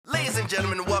and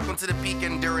gentlemen, welcome to the Peak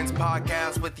Endurance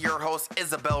Podcast with your host,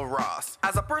 Isabel Ross.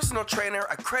 As a personal trainer,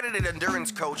 accredited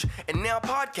endurance coach, and now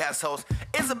podcast host,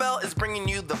 Isabel is bringing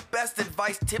you the best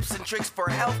advice, tips, and tricks for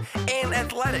health and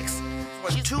athletics.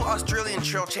 She's 2 Australian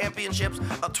Trail Championships,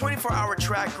 a 24-hour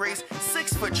track race,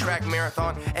 6-foot track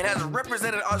marathon, and has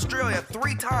represented Australia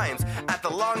 3 times at the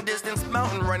long-distance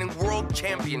mountain running world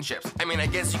championships. I mean, I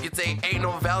guess you could say ain't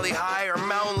no valley high or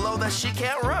mountain low that she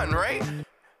can't run, right?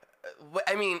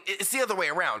 I mean, it's the other way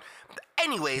around.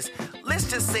 Anyways,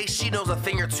 let's just say she knows a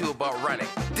thing or two about running.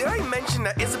 Did I mention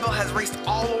that Isabel has raced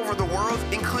all over the world,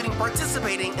 including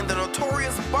participating in the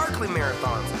notorious Barkley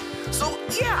Marathons? So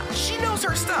yeah, she knows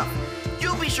her stuff.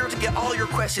 You'll be sure to get all your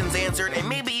questions answered and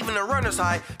maybe even a runner's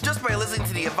high just by listening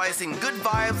to the advice and good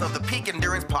vibes of the Peak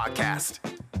Endurance Podcast.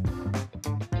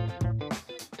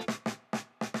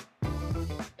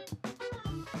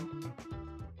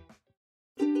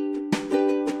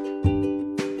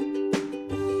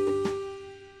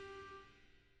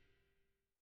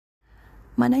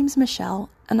 My name's Michelle,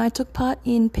 and I took part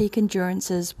in Peak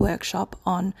Endurance's workshop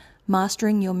on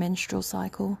mastering your menstrual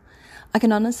cycle. I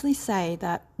can honestly say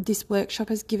that this workshop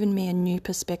has given me a new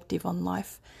perspective on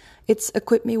life. It's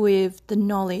equipped me with the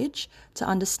knowledge to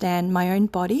understand my own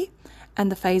body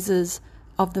and the phases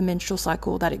of the menstrual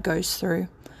cycle that it goes through.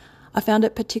 I found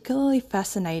it particularly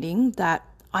fascinating that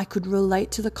I could relate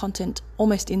to the content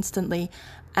almost instantly,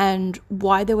 and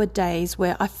why there were days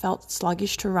where I felt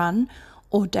sluggish to run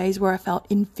or days where I felt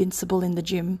invincible in the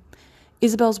gym.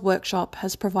 Isabel's workshop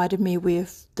has provided me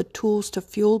with the tools to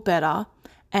fuel better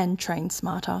and train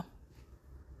smarter.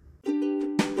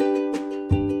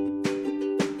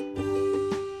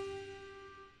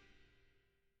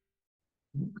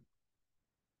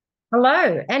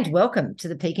 Hello and welcome to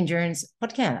the Peak Endurance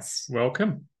Podcast.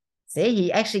 Welcome. See,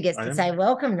 he actually gets to say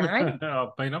welcome now.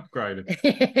 I've been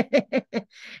upgraded.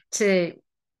 To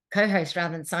co-host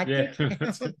rather than sidekick. Yeah.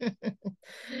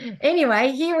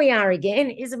 Anyway, here we are again,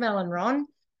 Isabel and Ron,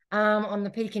 on the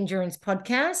Peak Endurance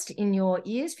Podcast in your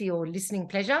ears for your listening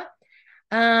pleasure.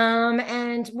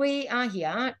 And we are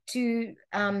here to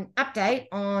update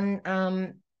on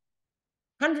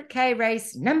 100K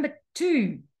race number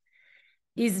 2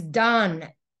 is done.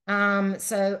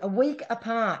 So a week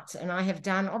apart, and I have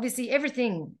done obviously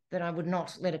everything that I would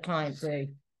not let a client do.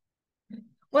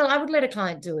 Well, I would let a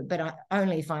client do it, but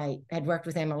only if I had worked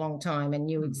with them a long time and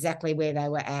knew exactly where they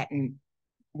were at, and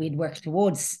we'd worked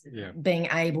towards being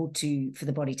able to, for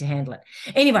the body to handle it.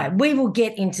 Anyway, we will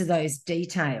get into those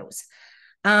details.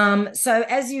 So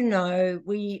as you know,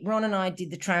 Ron and I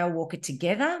did the Trail Walker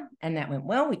together, and that went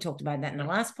well. We talked about that in the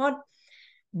last pod.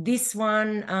 This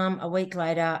one, a week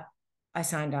later, I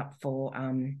signed up for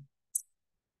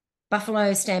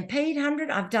Buffalo Stampede 100.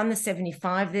 I've done the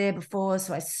 75 there before,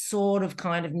 so I sort of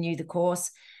kind of knew the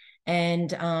course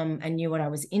and knew what I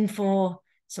was in for.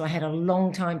 So I had a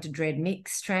long time to dread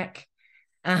mixed track.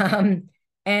 And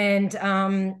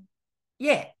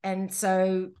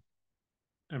so...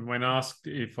 And when asked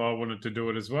if I wanted to do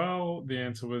it as well, the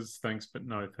answer was thanks, but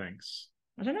no thanks.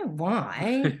 I don't know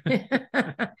why.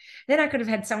 Then I could have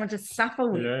had someone to suffer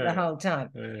with the whole time.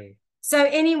 Yeah. So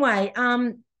anyway,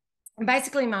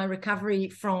 basically my recovery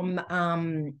from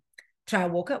Trail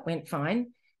Walker went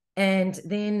fine. And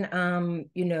then,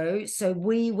 so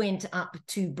we went up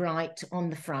to Bright on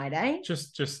the Friday.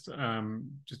 Just to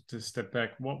step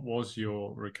back, what was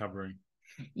your recovery?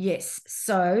 Yes.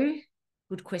 So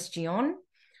good question.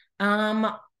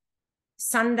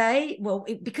 Sunday,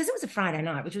 because it was a Friday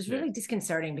night, which was really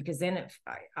disconcerting, because then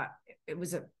it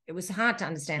was hard to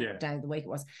understand what day of the week it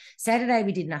was. Saturday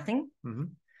we did nothing. Mm-hmm.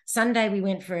 Sunday we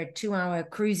went for a 2-hour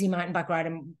cruisy mountain bike ride,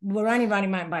 and we're only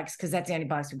riding mountain bikes because that's the only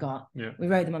bikes we got. Yeah. We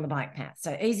rode them on the bike path,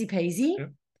 so easy peasy. Yeah.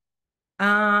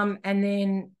 And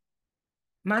then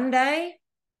Monday,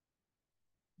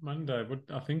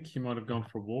 I think you might have gone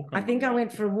for a walk. I think I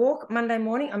went for a walk Monday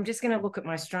morning. I'm just going to look at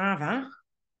my Strava.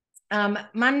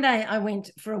 Monday I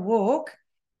went for a walk,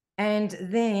 and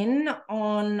then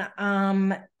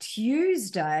on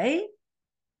Tuesday,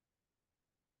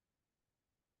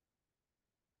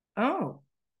 yes,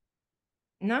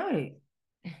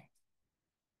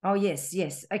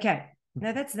 okay,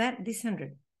 no, that's this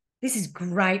 100. This is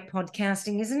great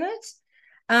podcasting, isn't it?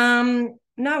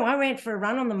 No, I went for a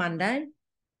run on the Monday.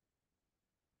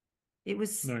 It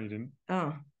was No, you didn't.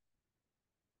 Oh,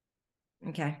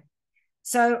 okay.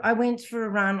 So I went for a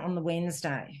run on the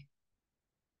Wednesday.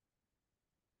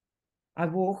 I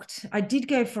walked. I did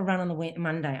go for a run on the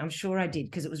Monday. I'm sure I did,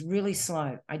 because it was really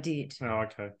slow. I did. Oh,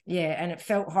 okay. Yeah, and it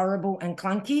felt horrible and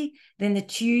clunky. Then the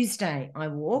Tuesday I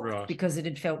walked because it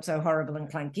had felt so horrible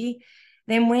and clunky.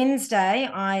 Then Wednesday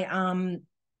I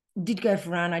did go for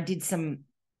a run. I did some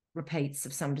repeats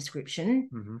of some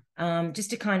description,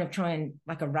 just to kind of try and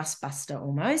like a rust buster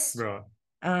almost. Right.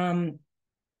 And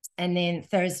then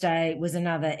Thursday was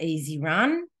another easy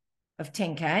run of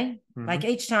 10K. Like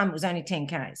each time it was only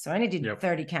 10K. So I only did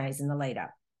 30Ks in the lead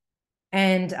up.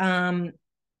 And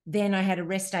then I had a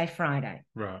rest day Friday.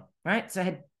 Right. So I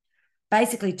had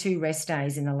basically 2 rest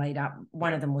days in the lead up.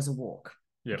 One of them was a walk.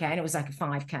 Okay. And it was like a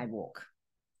 5K walk.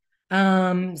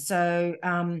 So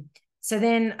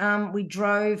then we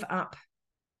drove up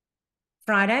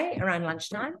Friday around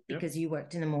lunchtime because you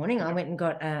worked in the morning. I went and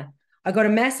got I got a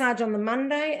massage on the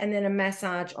Monday and then a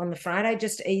massage on the Friday,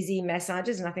 just easy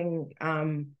massages, nothing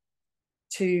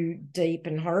too deep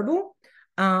and horrible.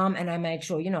 And I made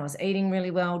sure, I was eating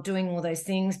really well, doing all those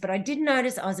things, but I did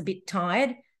notice I was a bit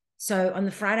tired. So on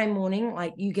the Friday morning,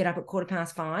 like you get up at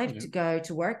 5:15 to go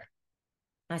to work.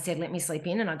 I said, let me sleep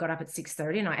in. And I got up at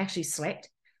 6:30 and I actually slept.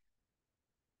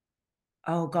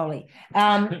 Oh, golly.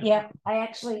 I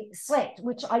actually slept,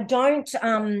 which I don't,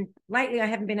 lately I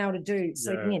haven't been able to do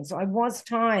sleeping in. So I was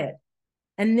tired.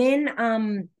 And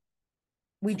then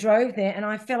we drove there and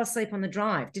I fell asleep on the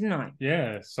drive, didn't I?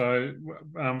 Yeah. So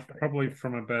probably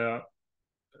from about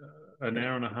an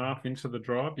hour and a half into the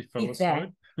drive, you fell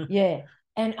asleep. Yeah.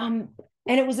 And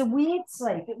it was a weird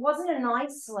sleep. It wasn't a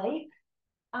nice sleep.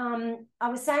 I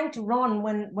was saying to Ron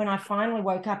when I finally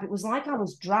woke up, it was like I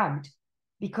was drugged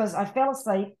because I fell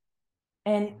asleep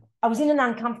and I was in an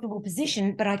uncomfortable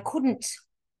position, but I couldn't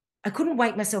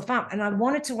wake myself up, and I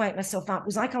wanted to wake myself up. It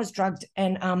was like I was drugged,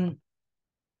 and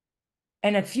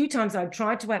a few times I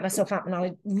tried to wake myself up and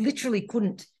I literally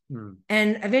couldn't.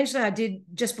 And eventually I did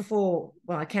just before,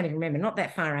 well, I can't even remember, not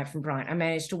that far out from Bright. I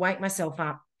managed to wake myself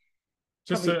up.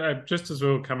 Just as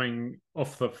we were coming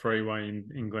off the freeway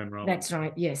in Glenrowan. That's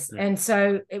right, yes. Yeah. And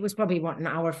so it was probably, an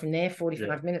hour from there,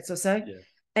 45 minutes or so. Yeah.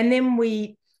 And then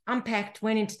we unpacked,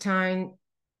 went into town,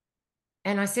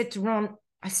 and I said to Ron,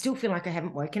 I still feel like I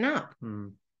haven't woken up.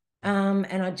 And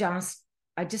I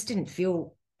just didn't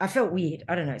feel, I felt weird.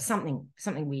 I don't know, something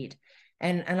weird.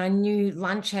 And I knew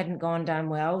lunch hadn't gone down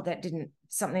well.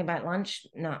 Something about lunch,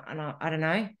 no, I don't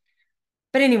know.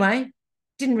 But anyway,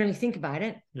 didn't really think about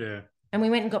it. Yeah. And we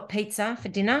went and got pizza for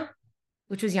dinner,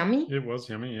 which was yummy. It was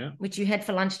yummy, yeah. Which you had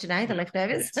for lunch today, the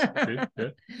leftovers. Yes, yeah.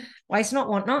 Waste not,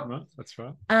 want not. No, that's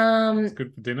right. It's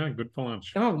good for dinner, good for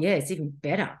lunch. Oh, yeah, it's even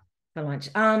better for lunch.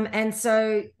 And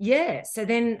so, so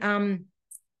then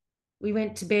we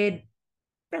went to bed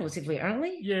relatively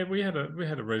early. Yeah, we had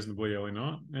a reasonably early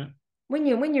night, yeah. When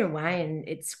you're away and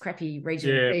it's crappy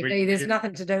regional TV, there's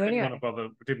nothing to do anyway. We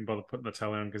didn't bother putting the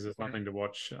telly on because there's nothing to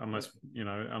watch unless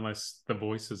The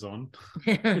Voice is on.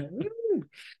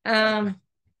 No,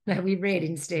 we read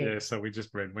instead. Yeah, so we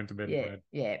just went to bed and read.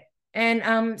 Yeah.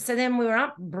 And so then we were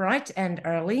up bright and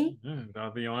early.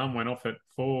 Yeah, the alarm went off at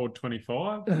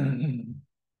 4:25.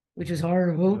 Which was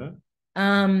horrible.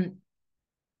 Yeah.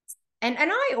 And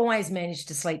I always managed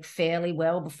to sleep fairly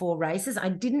well before races. I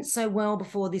didn't so well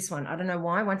before this one. I don't know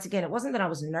why. Once again, it wasn't that I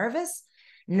was nervous.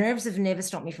 Nerves have never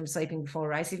stopped me from sleeping before a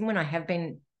race. Even when I have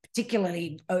been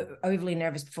particularly overly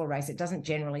nervous before a race, it doesn't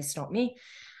generally stop me.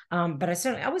 But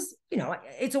I was,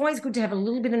 it's always good to have a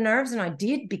little bit of nerves, and I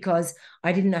did, because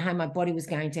I didn't know how my body was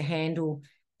going to handle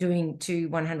doing 2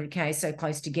 100K so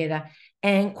close together.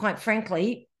 And quite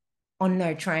frankly, on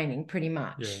no training pretty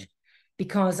much.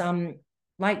 Because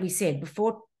like we said,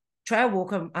 before trail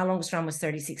walk, our longest run was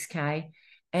 36K,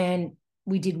 and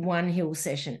we did 1 hill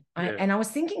session. And I was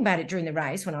thinking about it during the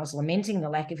race when I was lamenting the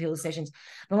lack of hill sessions.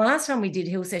 The last time we did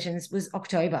hill sessions was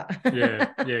October.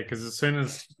 Because as soon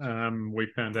as we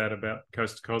found out about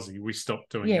Coast to Cozzy, we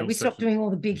stopped doing hill we stopped doing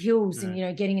all the big hills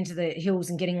and, getting into the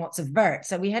hills and getting lots of vert.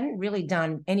 So we hadn't really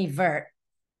done any vert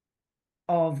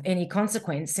of any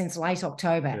consequence since late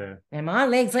October. Now, my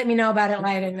legs let me know about it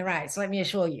later in the race, let me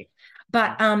assure you.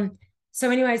 But so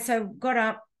anyway, so got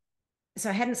up. So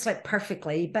I hadn't slept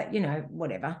perfectly, but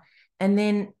whatever. And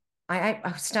then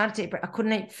I started to eat. I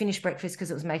couldn't finish breakfast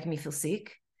because it was making me feel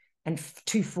sick and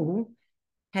too full.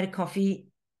 Had a coffee,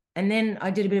 and then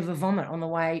I did a bit of a vomit on the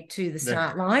way to the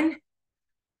start line,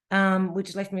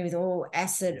 which left me with all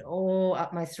acid all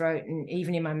up my throat and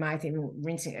even in my mouth, even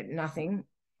rinsing it, nothing.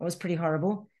 It was pretty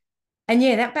horrible. And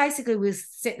that basically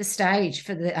set the stage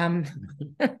for the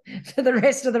for the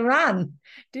rest of the run,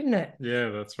 didn't it?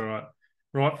 Yeah, that's right.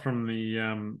 Right from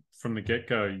the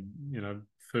get-go,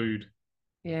 food.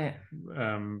 Yeah.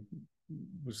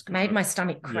 Was made my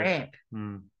stomach cramp.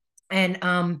 And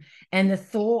the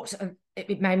thought of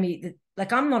it made me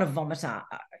like, I'm not a vomiter,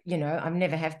 I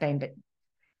never have been, but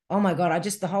oh my God,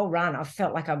 the whole run, I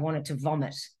felt like I wanted to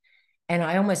vomit. And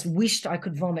I almost wished I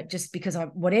could vomit just because I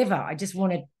just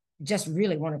wanted just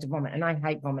really wanted to vomit, and I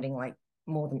hate vomiting like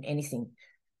more than anything,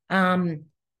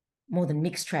 more than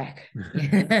mixed track.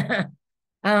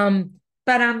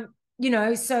 But you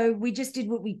know, so we just did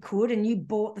what we could, and you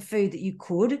bought the food that you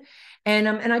could, and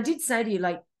I did say to you,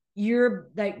 like,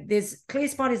 there's Clear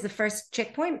Spot is the first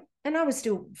checkpoint, and I was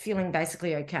still feeling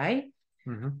basically okay.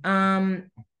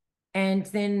 And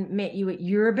then met you at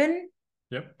Urban.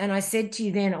 Yep. And I said to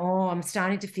you then, I'm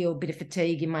starting to feel a bit of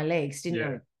fatigue in my legs, didn't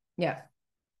I? Yeah.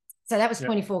 So that was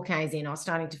 24 Ks in. I was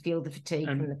starting to feel the fatigue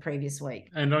from the previous week.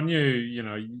 And I knew, you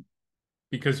know,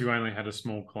 because you only had a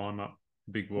small climb up,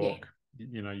 big walk,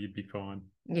 you know, you'd be fine.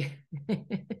 Yeah.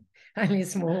 Only a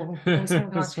small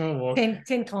walk.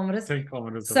 10 kilometers. 10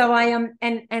 kilometers. So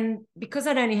and because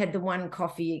I'd only had the one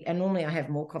coffee, and normally I have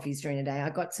more coffees during the day, I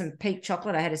got some peak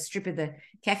chocolate. I had a strip of the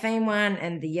caffeine one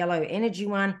and the yellow energy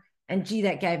one. And gee,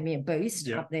 that gave me a boost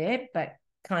up there, but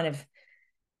kind of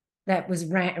that was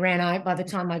ran out by the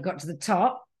time I got to the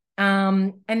top.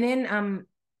 And then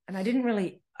and I didn't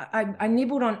really, I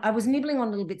was nibbling on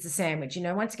little bits of sandwich. You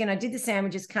know, once again, I did the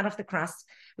sandwiches, cut off the crust,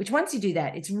 which once you do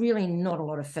that, it's really not a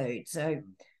lot of food. So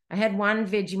I had one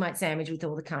Vegemite sandwich with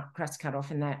all the crust cut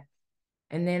off and that.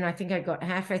 And then I think I got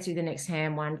halfway through the next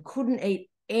ham one, couldn't eat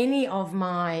any of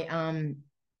my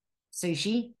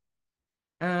sushi,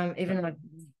 even though I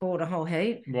bought a whole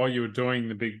heap. While you were doing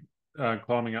the big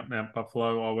climbing up Mount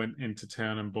Buffalo, I went into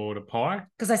town and bought a pie.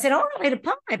 Because I said, I'll eat a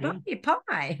pie, buy me a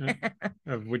pie.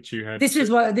 Of which you had... This was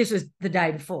the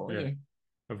day before,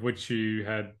 Of which you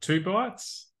had 2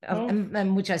 bites.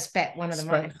 And which I spat one of them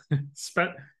out.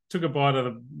 Took a bite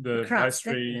of the crust,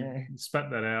 pastry, spat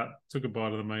that out, took a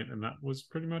bite of the meat, and that was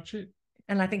pretty much it.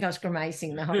 And I think I was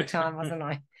grimacing the whole time, wasn't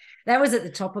I? That was at the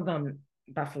top of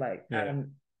Buffalo. Yeah.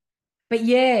 But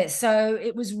yeah, so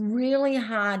it was really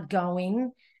hard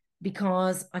going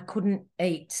because I couldn't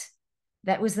eat.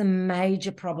 That was the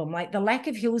major problem. Like the lack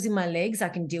of hills in my legs I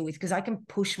can deal with because I can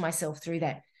push myself through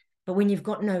that. But when you've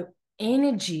got no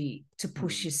energy to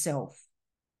push yourself,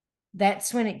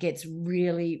 that's when it gets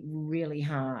really, really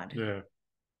hard. Yeah.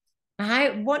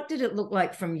 What did it look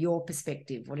like from your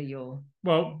perspective? What are your...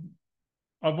 Well,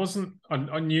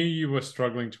 I knew you were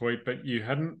struggling to eat, but you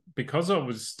hadn't, because I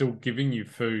was still giving you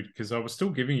food, because I was still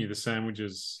giving you the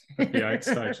sandwiches at the aid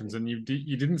stations, and you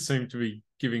didn't seem to be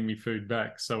giving me food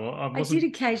back. So I did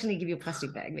occasionally give you a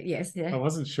plastic bag, but yes. Yeah. I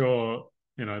wasn't sure,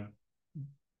 you know,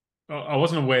 I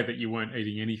wasn't aware that you weren't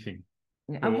eating anything.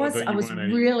 I was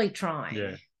really trying.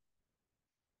 Yeah.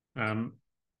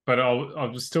 But I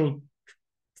was still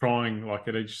trying, like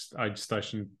at each aid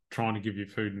station, trying to give you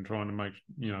food and trying to make,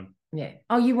 you know. Yeah.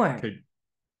 Oh, you weren't.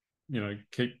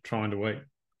 Keep trying to eat.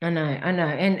 I know.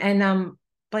 And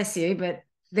bless you, but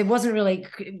there wasn't really,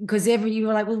 because you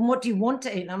were like, well, what do you want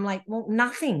to eat? And I'm like, well,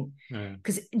 nothing.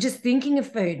 Because just thinking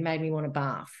of food made me want to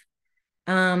bath.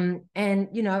 And,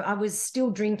 you know, I was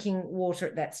still drinking water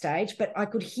at that stage, but I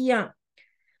could hear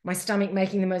my stomach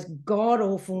making the most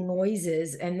god-awful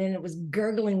noises, and then it was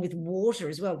gurgling with water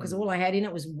as well, because all I had in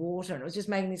it was water, and it was just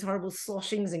making these horrible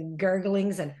sloshings and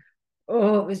gurglings, and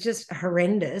it was just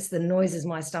horrendous, the noises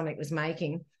my stomach was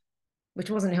making, which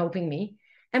wasn't helping me.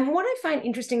 And what I find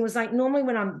interesting was, like, normally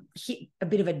when I'm hit a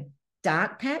bit of a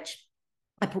dark patch,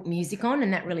 I put music on,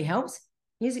 and that really helps.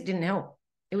 Music didn't help.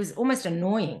 It was almost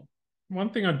annoying.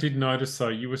 One thing I did notice, though,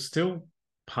 you were still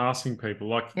passing people.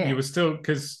 Like, you were still,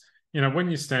 because, you know, when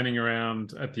you're standing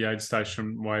around at the aid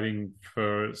station waiting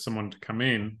for someone to come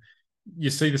in, you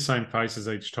see the same faces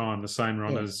each time, the same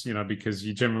runners, you know, because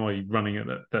you're generally running at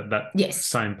that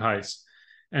same pace.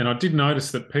 And I did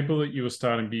notice that people that you were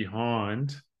starting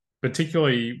behind,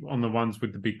 particularly on the ones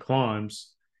with the big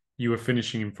climbs, you were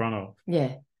finishing in front of.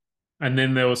 Yeah. And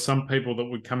then there were some people that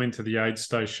would come into the aid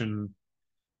station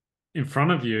in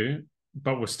front of you,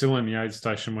 but were still in the aid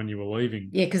station when you were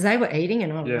leaving. Yeah, because they were eating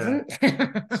and I wasn't.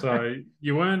 So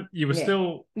you were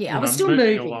still... Yeah, I was still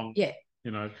moving along. Yeah. You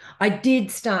know, I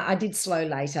did slow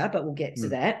later, but we'll get to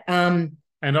that. And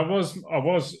I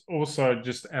was also,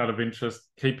 just out of interest,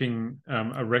 keeping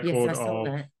a record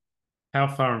of how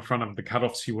far in front of the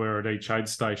cutoffs you were at each aid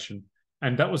station,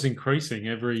 and that was increasing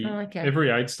every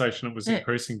aid station. It was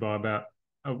increasing by about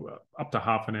up to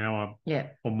half an hour,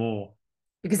 or more.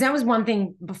 Because that was one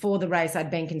thing before the race I'd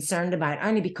been concerned about,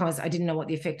 only because I didn't know what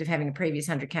the effect of having a previous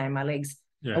 100K in my legs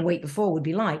a week before would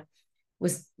be like.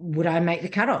 Would I make the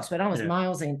cutoffs? But I was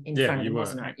miles in front of them,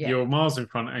 wasn't I? Yeah, you were miles in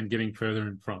front and getting further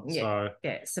in front.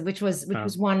 So which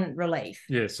was one relief.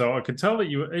 Yeah, so I could tell that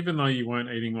you, even though you weren't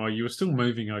eating well, you were still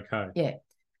moving okay. Yeah,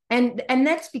 and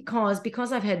that's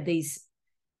because I've had these.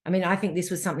 I mean, I think this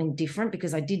was something different,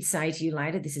 because I did say to you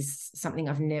later, this is something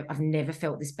I've never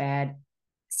felt this bad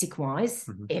sick-wise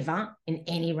ever in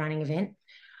any running event.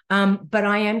 But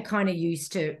I am kind of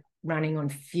used to running on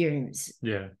fumes.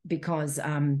 Yeah. Because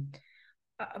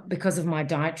of my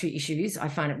dietary issues, I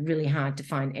find it really hard to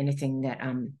find anything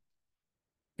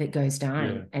that goes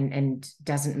down and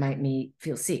doesn't make me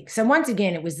feel sick. So once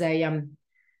again, it was a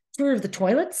tour of the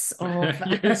toilets of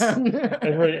yes.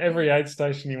 every aid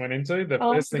station you went into, the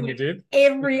first thing you did.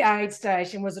 Every aid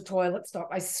station was a toilet stop,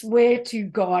 I swear to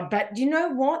God. But you know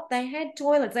what? They had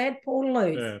toilets, they had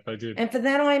portaloos. Yeah, they did. And for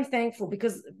that I am thankful,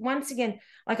 because once again,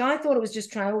 like I thought it was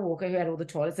just Trail Walker who had all the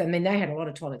toilets. I mean, they had a lot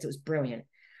of toilets. It was brilliant.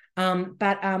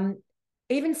 But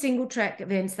even single track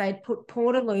events, they'd put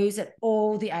portaloos at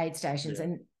all the aid stations.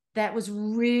 And that was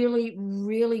really,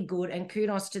 really good. And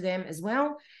kudos to them as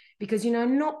well. Because, you know,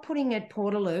 not putting a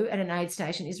portaloo at an aid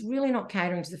station is really not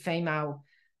catering to the female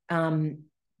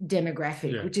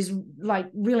demographic, which is like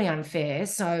really unfair.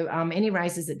 So any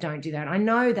races that don't do that, I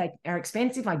know they are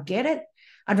expensive. I get it.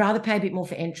 I'd rather pay a bit more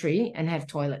for entry and have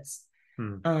toilets.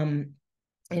 You know,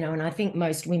 and I think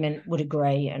most women would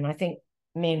agree. And I think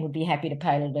men would be happy to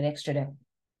pay a little bit extra to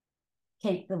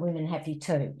keep the women happy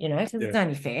too, you know, because it's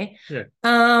only fair.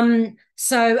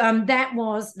 So that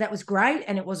was great,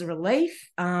 and it was a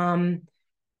relief in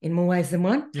more ways than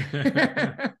one.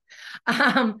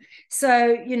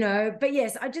 So, you know, but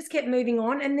yes, I just kept moving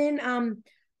on, and then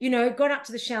you know, got up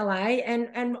to the chalet,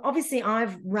 and obviously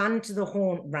I've walked,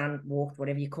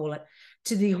 whatever you call it,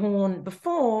 to the Horn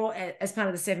before as part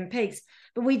of the Seven Peaks,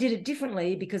 but we did it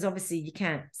differently because obviously you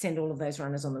can't send all of those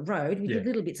runners on the road. We did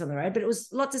little bits on the road, but it was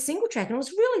lots of single track, and it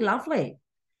was really lovely.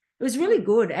 It was really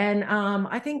good, and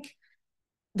I think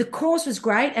the course was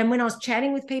great. And when I was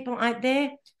chatting with people out there,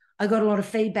 I got a lot of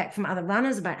feedback from other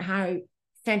runners about how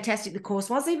fantastic the course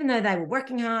was, even though they were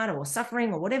working hard or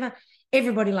suffering or whatever.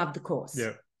 Everybody loved the course.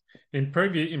 Yeah. In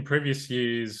previous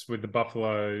years with the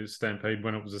Buffalo Stampede,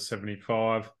 when it was a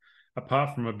 75,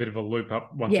 apart from a bit of a loop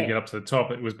up once you get up to the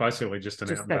top, it was basically just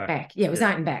out and back. Yeah, it was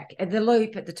out and back. The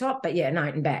loop at the top, but an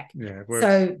out and back. Yeah.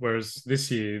 Whereas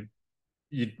this year,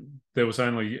 there was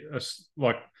only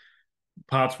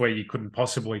parts where you couldn't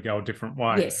possibly go a different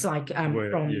way. Yes, like from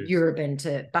Euroban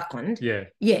to Buckland. Yeah.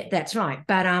 Yeah, that's right.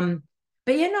 But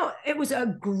it was a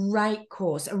great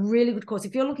course, a really good course.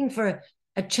 If you're looking for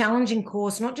a challenging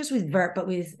course, not just with vert, but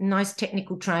with nice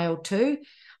technical trail too,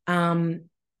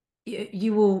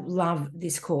 you will love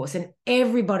this course. And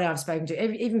everybody I've spoken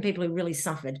to, even people who really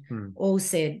suffered, all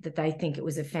said that they think it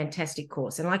was a fantastic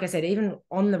course. And like I said, even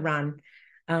on the run,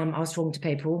 I was talking to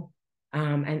people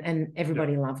and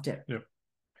everybody loved it. Yep.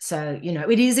 So, you know,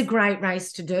 it is a great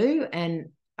race to do, and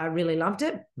I really loved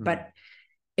it. But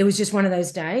it was just one of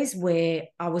those days where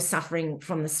I was suffering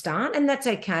from the start, and that's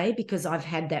okay because I've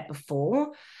had that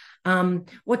before.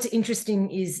 What's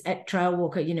interesting is at Trail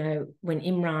Walker, you know, when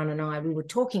Imran and we were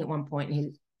talking at one point, and he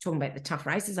was talking about the tough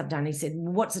races I've done. He said,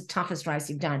 what's the toughest race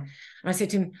you've done? And I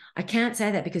said to him, I can't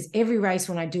say that, because every race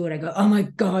when I do it, I go, oh my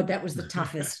God, that was the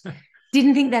toughest.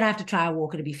 Didn't think that after Trail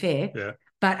Walker, to be fair. Yeah.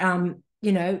 But,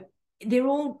 you know, they're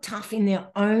all tough in their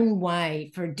own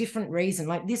way for a different reason.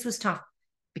 Like this was tough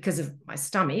because of my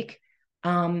stomach.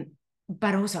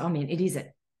 But also, I mean, it is a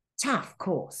tough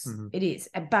course. It is.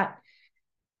 But,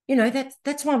 you know,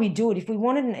 that's why we do it. If we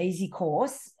wanted an easy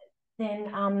course,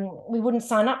 then we wouldn't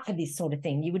sign up for this sort of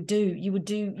thing. You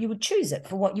would choose it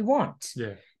for what you want.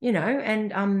 Yeah. You know,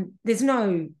 and there's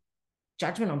no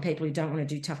judgment on people who don't want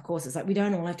to do tough courses. Like we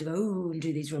don't all have to go and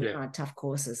do these really hard, tough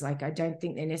courses. Like I don't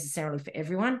think they're necessarily for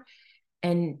everyone.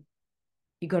 And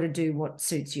you got to do what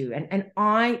suits you. And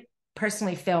I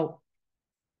personally felt,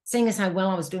 seeing as how well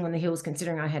I was doing on the hills,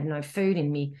 considering I had no food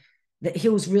in me, that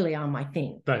hills really are my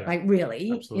thing. Like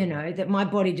really, absolutely. You know, that my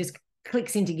body just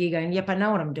clicks into gear going, yep, I know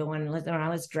what I'm doing.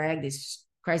 Let's drag this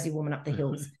crazy woman up the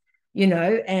hills, you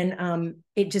know, and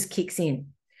it just kicks in.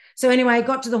 So anyway, I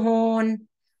got to the Horn,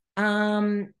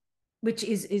 which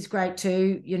is great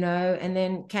too, you know, and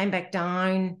then came back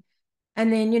down,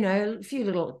 and then, you know, a few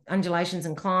little undulations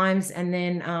and climbs, and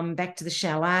then back to the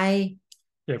chalet.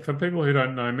 Yeah, for people who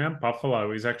don't know, Mount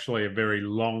Buffalo is actually a very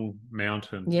long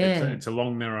mountain. Yeah. It's a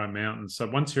long, narrow mountain. So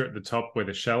once you're at the top where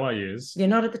the chalet is... You're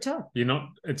not at the top.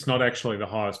 It's not actually the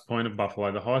highest point of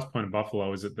Buffalo. The highest point of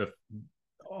Buffalo is at the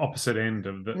opposite end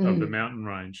of the mountain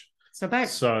range.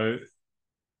 So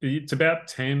it's about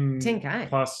 10K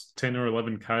plus 10 or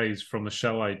 11 Ks from the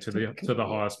chalet to the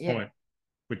highest point,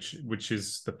 which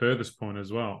is the furthest point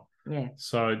as well. Yeah.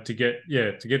 So to get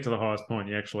to the highest point,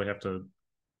 you actually have to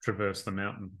traverse the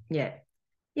mountain. Yeah.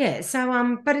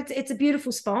 So but it's a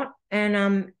beautiful spot,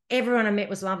 and everyone I met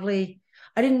was lovely.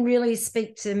 I didn't really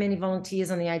speak to many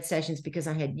volunteers on the aid stations because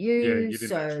I had you. Yeah, you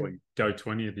didn't actually go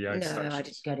to any of the aid stations. No, I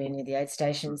didn't go to any of the aid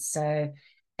stations. So,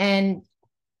 and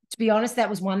to be honest, that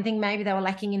was one thing maybe they were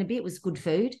lacking in a bit was good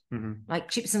food, like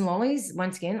chips and lollies.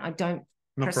 Once again, I don't.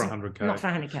 Not for 100K. Not for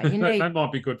 100K. You need that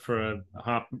might be good for a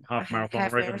half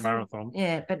marathon, regular marathon.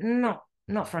 Yeah, but not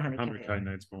for 100K. 100K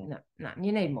needs more. No,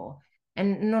 you need more.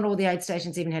 And not all the aid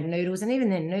stations even had noodles, and even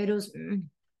then, noodles.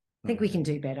 I think we can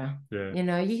do better. Yeah. You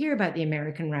know, you hear about the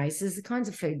American races, the kinds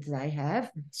of foods they have.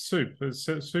 Soup. Soup is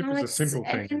a simple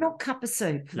thing. And not cup of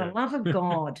soup, for the love of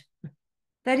God.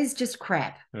 That is just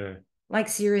crap. Yeah. Like,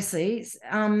 seriously.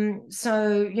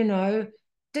 So, you know,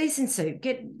 decent soup.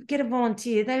 Get a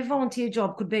volunteer. Their volunteer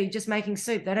job could be just making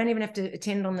soup. They don't even have to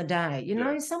attend on the day. You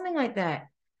know, something like that.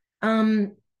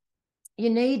 You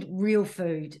need real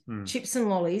food. Chips and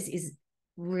lollies is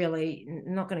really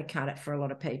not going to cut it for a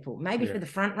lot of people. Maybe for the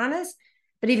front runners,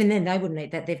 but even then they wouldn't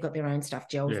eat that. They've got their own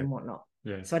stuffed gels and whatnot.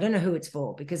 Yeah. So I don't know who it's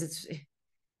for because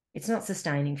it's not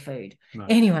sustaining food. No.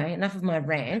 Anyway, enough of my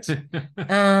rant.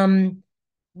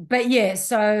 But yeah,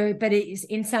 but it's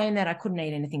in saying that I couldn't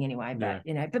eat anything anyway. But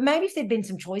you know, but maybe if there'd been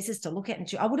some choices to look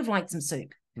at, I would have liked some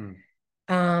soup.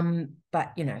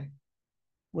 But you know,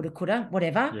 woulda, coulda,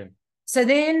 whatever. Yeah. So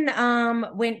then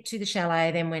went to the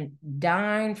chalet, then went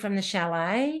down from the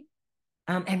chalet,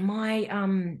 and my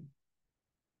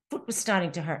foot was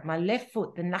starting to hurt. My left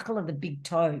foot, the knuckle of the big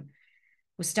toe,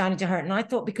 was starting to hurt. And I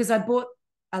thought, because I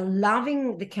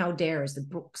loving the Calderas, the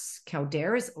Brooks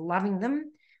Calderas, loving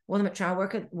them, wore them at Trail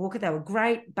Walker, they were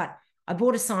great, but I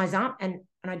bought a size up and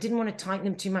I didn't want to tighten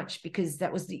them too much because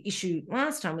that was the issue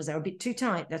last time, was they were a bit too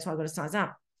tight. That's why I got a size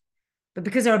up. But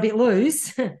because they were a bit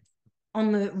loose...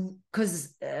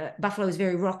 because Buffalo is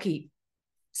very rocky,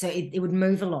 so it would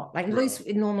move a lot. Like loose,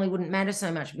 it normally wouldn't matter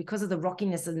so much because of the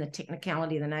rockiness and the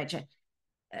technicality of the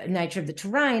nature of the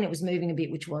terrain. It was moving a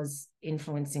bit, which was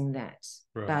influencing that.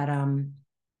 Right. But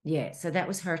yeah, so that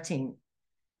was hurting.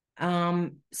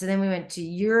 So then we went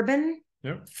to Urban.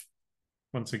 Yep.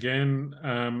 Once again,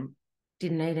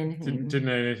 didn't eat anything. Didn't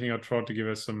eat anything. I tried to give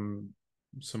her some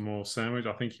more sandwich.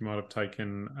 I think you might have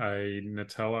taken a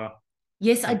Nutella.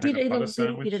 Yes, I did eat a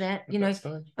little bit of that, you know,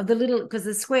 of the little, because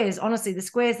the squares, honestly, the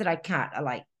squares that I cut are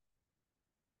like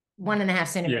 1.5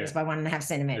 centimeters by 1.5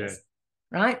 centimeters,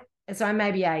 right? And so I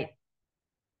maybe ate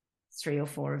 3 or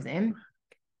 4 of them.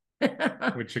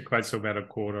 Which equates to about a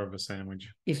quarter of a sandwich.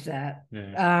 If that.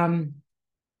 Yeah.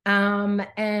 And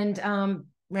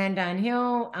ran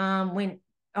downhill, so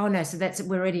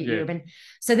we're already at Urban.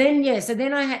 So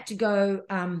then I had to go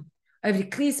over to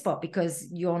Clear Spot because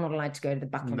you're not allowed to go to the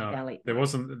Buckland Valley. There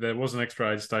was an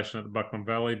extra aid station at the Buckland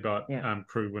Valley, but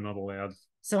crew were not allowed.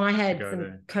 So I had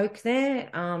some Coke there,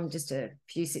 just a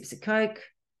few sips of Coke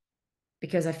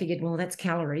because I figured, well, that's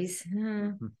calories.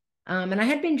 And I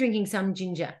had been drinking some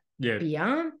ginger beer.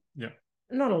 Yeah.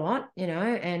 Not a lot, you know,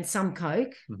 and some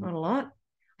Coke, not a lot.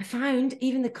 I found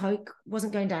even the Coke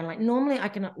wasn't going down. Like normally I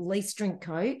can at least drink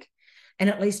Coke and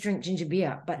at least drink ginger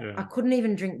beer, but I couldn't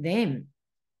even drink them.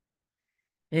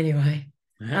 Anyway,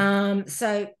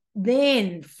 so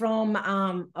then from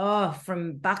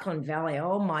Buckland Valley,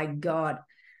 oh my God,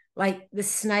 like the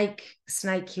Snake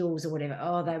Hills or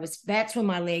whatever. That's when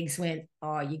my legs went,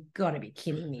 oh, you got to be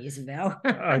kidding me, Isabel.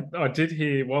 I did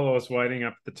hear while I was waiting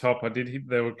up at the top,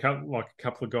 there were a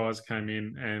couple of guys came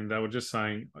in and they were just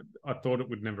saying, I thought it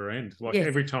would never end. Like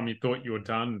every time you thought you were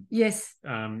done. Yes.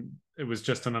 It was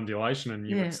just an undulation and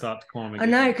you would start to climb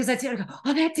again. I know, because I go,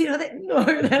 oh, that's it.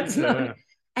 No, that's not.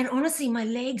 And honestly, my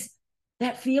legs,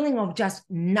 that feeling of just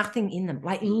nothing in them,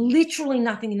 like literally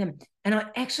nothing in them. And I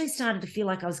actually started to feel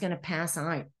like I was going to pass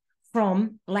out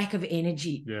from lack of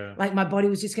energy. Yeah. Like my body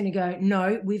was just going to go,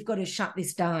 no, we've got to shut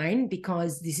this down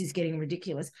because this is getting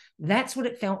ridiculous. That's what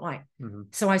it felt like.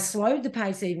 So I slowed the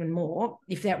pace even more,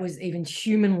 if that was even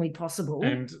humanly possible.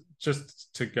 And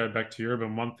just to go back to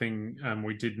Urban, one thing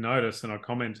we did notice, and I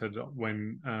commented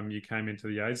when you came into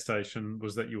the aid station,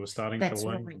 was that you were starting to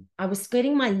lean. Right. I was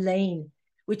getting my lean,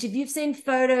 which if you've seen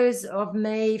photos of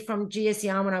me from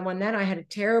GSER when I won that, I had a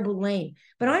terrible lean.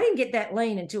 But I didn't get that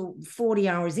lean until 40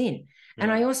 hours in. Yeah.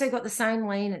 And I also got the same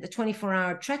lean at the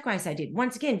 24-hour track race I did.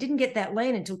 Once again, didn't get that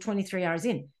lean until 23 hours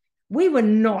in. We were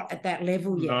not at that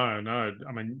level yet. No.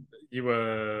 I mean, you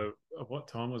were... What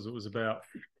time was it? It was about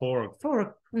 4.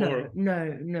 No.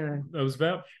 It was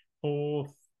about 4.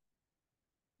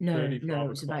 No, it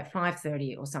was about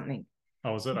 5:30 or something.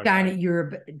 Oh, was it? Okay. Down at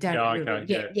Europe.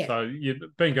 Yeah. So you've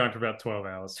been going for about 12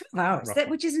 hours. 12 hours,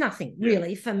 which is nothing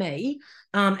really for me.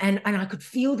 And I could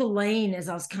feel the lean as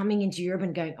I was coming into Europe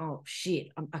and going, oh shit,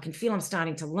 I can feel I'm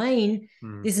starting to lean.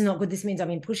 This is not good. This means I've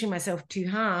been pushing myself too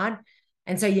hard.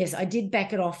 And so, yes, I did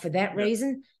back it off for that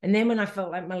reason. And then when I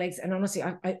felt like my legs, and honestly,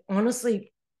 I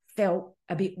honestly felt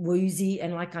a bit woozy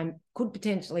and like I could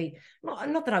potentially,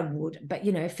 not that I would, but,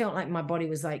 you know, felt like my body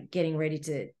was like getting ready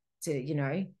to you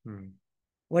know,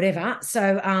 whatever.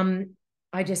 So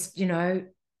I just, you know,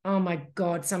 oh my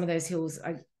God, some of those hills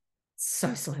are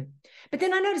so slow. But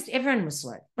then I noticed everyone was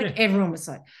slow. Like everyone was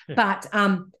slow. Yeah. But,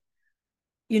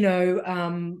 you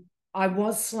know, I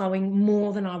was slowing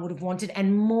more than I would have wanted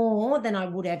and more than I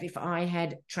would have if I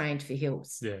had trained for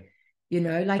hills. Yeah. You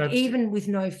know, like even with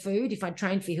no food, if I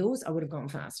trained for hills, I would have gone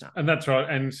faster. And that's right.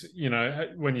 And, you know,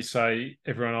 when you say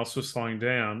everyone else was slowing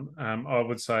down, I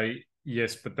would say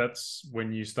yes, but that's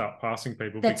when you start passing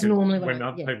people. That's normally when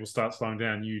other people start slowing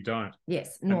down, you don't.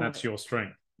 Yes. Normally. And that's your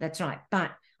strength. That's right.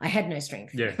 But I had no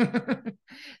strength. Yeah.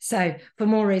 So for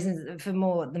more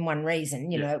than one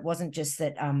reason, you know, it wasn't just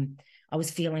that I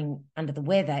was feeling under the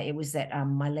weather. It was that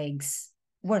my legs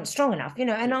weren't strong enough, you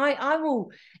know, and I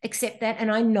will accept that.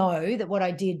 And I know that what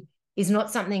I did is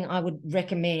not something I would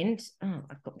recommend. Oh,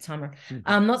 I've got the timer.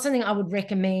 Not something I would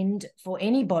recommend for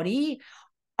anybody.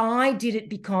 I did it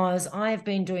because I have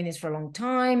been doing this for a long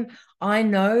time. I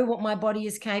know what my body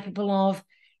is capable of.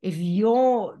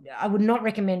 I would not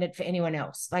recommend it for anyone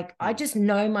else. Like I just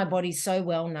know my body so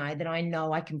well now that I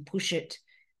know I can push it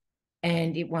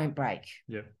and it won't break.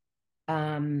 Yeah.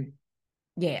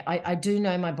 I do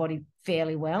know my body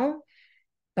fairly well,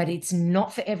 but it's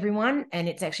not for everyone, and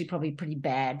it's actually probably pretty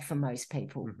bad for most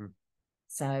people.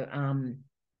 So,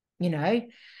 you know,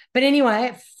 but anyway,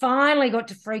 I finally got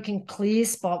to freaking clear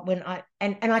spot when I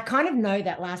kind of know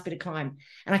that last bit of climb,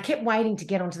 and I kept waiting to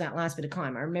get onto that last bit of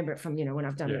climb. I remember it from, you know, when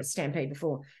I've done the Stampede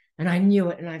before, and I knew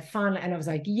it, and I was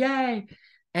like, yay.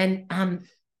 And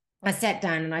I sat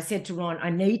down and I said to Ron, I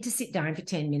need to sit down for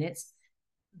 10 minutes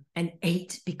and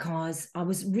eat, because I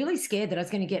was really scared that I was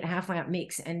going to get halfway up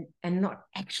mix and not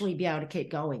actually be able to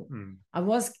keep going. I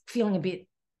was feeling a bit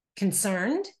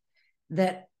concerned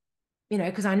that, you know,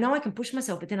 because I know I can push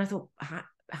myself, but then I thought,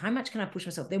 how much can I push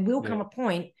myself? There will come a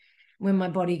point when my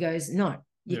body goes, no,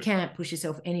 you can't push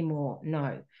yourself anymore.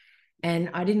 No. And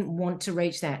I didn't want to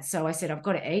reach that. So I said, I've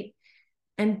got to eat.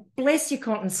 And bless your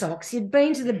cotton socks, you'd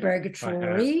been to the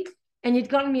Burgatory and you'd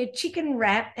gotten me a chicken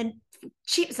wrap and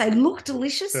chips. They look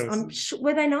delicious.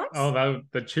 Were they nice? Oh,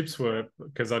 the chips were,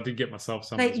 because I did get myself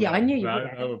some. I knew you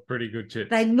would. They were pretty good chips.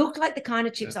 They looked like the kind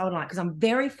of chips I would like, because I'm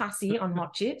very fussy on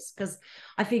hot chips, because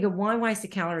I figure why waste the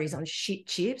calories on shit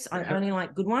chips? I only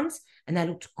like good ones, and they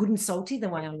looked good and salty the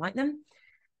way I like them.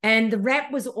 And the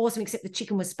wrap was awesome, except the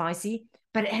chicken was spicy,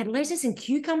 but it had lettuce and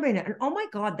cucumber in it. And oh my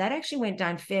God, that actually went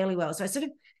down fairly well. So I sort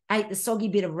of ate the soggy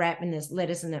bit of wrap and the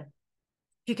lettuce and the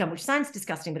cucumber, which sounds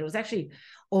disgusting, but it was actually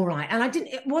all right. And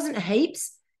it wasn't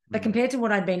heaps, but compared to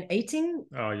what I'd been eating.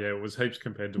 Oh yeah, it was heaps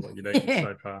compared to what you'd eaten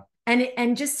so far.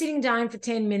 And just sitting down for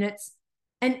 10 minutes.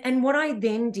 And what I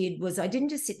then did was I didn't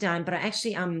just sit down, but I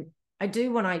actually I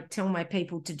do what I tell my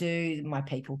people to do,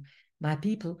 the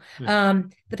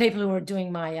people who are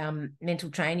doing my mental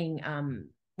training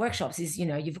workshops is, you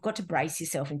know, you've got to brace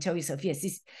yourself and tell yourself, yes,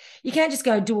 you can't just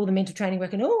go do all the mental training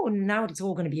work and, oh, no, it's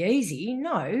all going to be easy.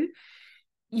 No,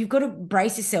 you've got to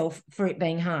brace yourself for it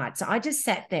being hard. So I just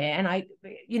sat there and I,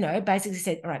 you know, basically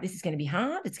said, all right, this is going to be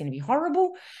hard. It's going to be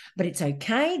horrible, but it's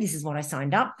okay. This is what I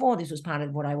signed up for. This was part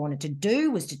of what I wanted to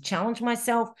do, was to challenge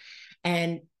myself.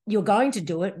 And you're going to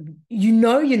do it. You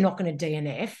know, you're not going to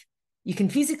DNF. You can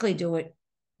physically do it.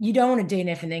 You don't want to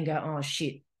DNF and then go, oh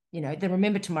shit. You know, the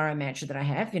remember tomorrow mantra that I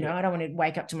have, you know, I don't want to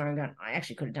wake up tomorrow and go, I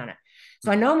actually could have done it. So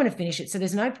I know I'm going to finish it. So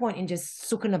there's no point in just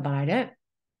sooking about it,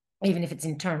 even if it's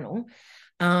internal.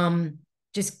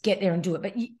 Just get there and do it.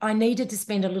 But I needed to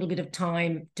spend a little bit of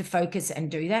time to focus and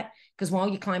do that, because while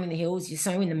you're climbing the hills, you're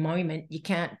so in the moment, you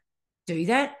can't do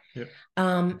that.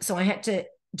 So I had to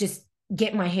just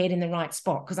get my head in the right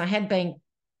spot, because I had been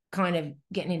kind of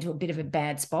getting into a bit of a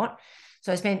bad spot.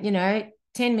 So I spent, you know,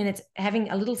 10 minutes having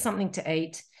a little something to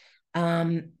eat,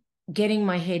 getting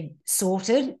my head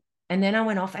sorted, and then I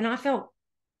went off and I felt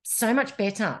so much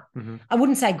better. I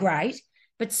wouldn't say great,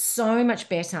 but so much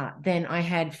better than I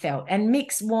had felt. And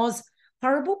mix was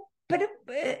horrible, but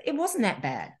it wasn't that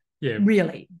bad. Yeah,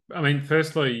 really. I mean,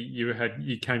 firstly,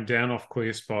 you came down off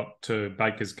Clear Spot to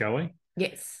Baker's Gully.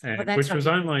 Yes, which was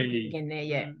only in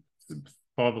there,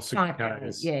 5 or 6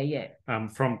 k's.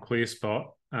 From Clear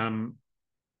Spot. And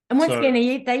once again,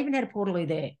 they even had a portaloo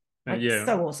there.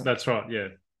 So awesome. That's right. Yeah,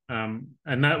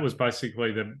 and that was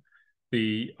basically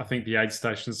I think the aid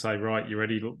stations say, right, you're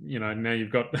ready. You know, now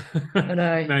you've got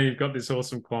now you've got this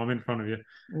awesome climb in front of you.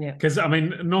 Yeah. Because I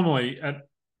mean, normally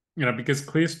because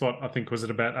Clear Spot, I think, was at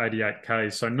about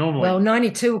 88K. So normally... Well,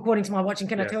 92 according to my watch. And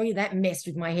can I tell you, that messed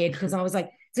with my head because I was like,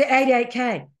 it's at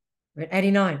 88K. We're at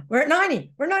 89. We're at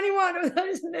 90. We're at 91.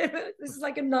 This is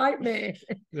like a nightmare.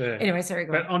 Yeah. Anyway, sorry,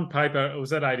 go on. But on paper, it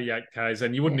was at 88Ks,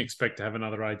 and you wouldn't expect to have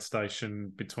another aid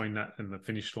station between that and the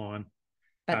finish line.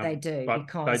 But they do.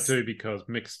 Because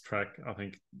mixed track, I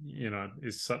think,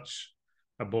 is such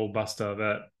a ball buster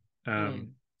that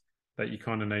that you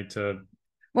kind of need to...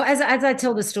 Well, as I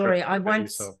tell the story,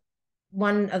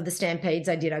 one of the stampedes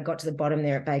I did, I got to the bottom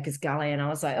there at Baker's Gully and I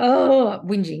was like,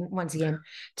 whinging once again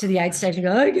to the aid station.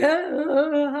 How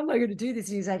am I going to do this?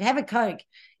 And he's like, have a Coke.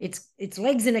 It's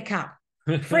legs in a cup,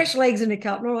 fresh legs in a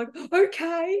cup. And I'm like,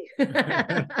 okay.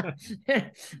 I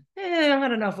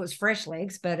don't know if it was fresh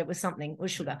legs, but it was something. It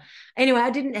was sugar. Anyway,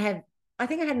 I think I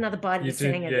had another bite of the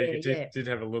Sanger there. You did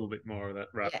have a little bit more of that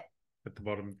wrap at the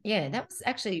bottom. Yeah, that was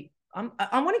actually...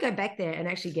 I want to go back there and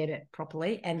actually get it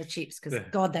properly, and the chips, because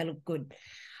God, they look good.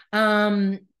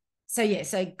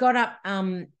 So got up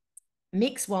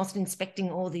mix whilst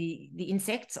inspecting all the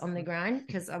insects on the ground,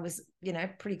 because I was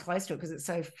pretty close to it because it's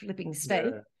so flipping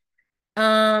steep.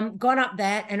 Got up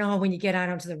that, and when you get out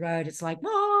onto the road, it's like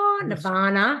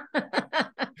nirvana.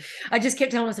 I just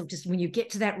kept telling myself, just when you get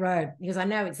to that road, because I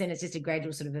know it's just a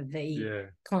gradual sort of a V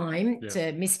climb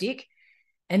to Mystic.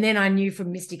 And then I knew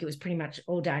from Mystic it was pretty much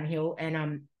all downhill.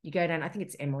 And you go down, I think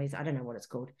it's Emily's, I don't know what it's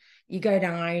called. You go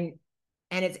down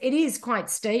and it is quite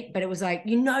steep, but it was like,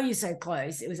 you're so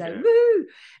close. It was like, woo.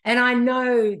 And I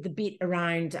know the bit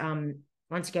around,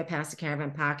 once you go past the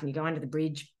caravan park and you go under the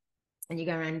bridge and you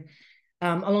go around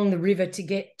along the river to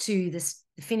get to the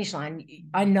finish line,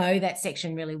 I know that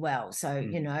section really well. So,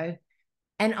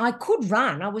 and I could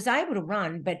run. I was able to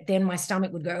run, but then my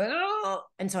stomach would go,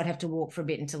 and so I'd have to walk for a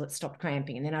bit until it stopped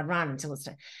cramping, and then I'd run until it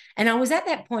stopped. And I was at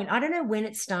that point, I don't know when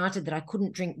it started that I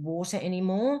couldn't drink water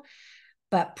anymore,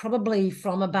 but probably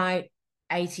from about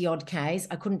 80 odd Ks,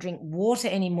 I couldn't drink water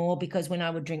anymore, because when I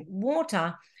would drink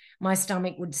water, my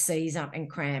stomach would seize up and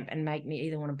cramp and make me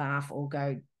either want to bath or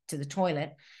go to the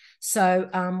toilet. So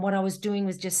what I was doing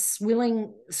was just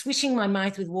swishing my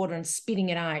mouth with water and spitting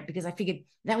it out, because I figured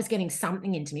that was getting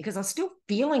something into me, because I was still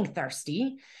feeling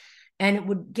thirsty and it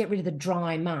would get rid of the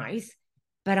dry mouth.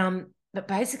 But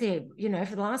basically,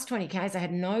 for the last 20 Ks, I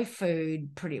had no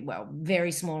food,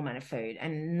 very small amount of food,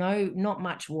 and not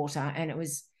much water. And it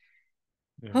was,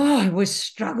 it was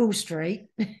struggle street.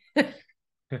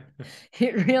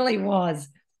 It really was.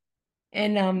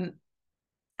 And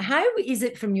how is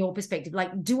it from your perspective?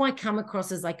 Like, do I come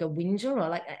across as like a whinger, or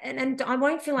like, and I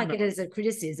won't feel like it is a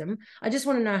criticism. I just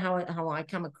want to know how I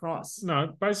come across.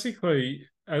 No, basically,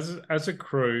 as a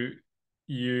crew,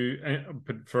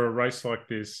 but for a race like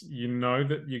this,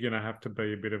 that you're going to have to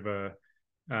be a bit of a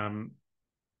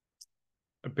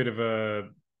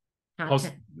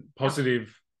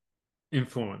positive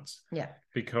influence. Yeah.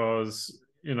 Because,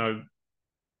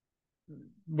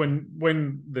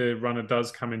 when the runner does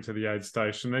come into the aid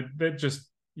station, they're just,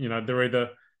 they're either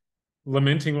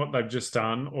lamenting what they've just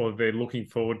done, or they're looking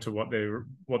forward to what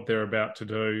they're about to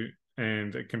do,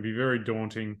 and it can be very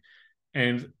daunting.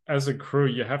 And as a crew,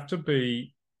 you have to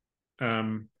be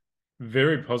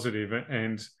very positive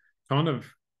and kind of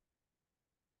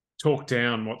talk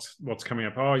down what's coming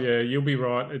up. Oh yeah, you'll be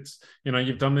right. It's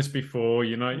you've done this before.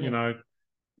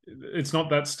 It's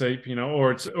not that steep,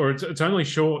 or it's only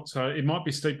short, so it might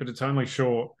be steep, but it's only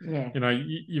short. Yeah.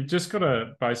 You've just got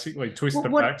to basically twist the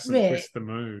backs and twist the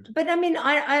mood. But I mean,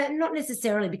 I not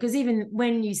necessarily, because even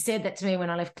when you said that to me when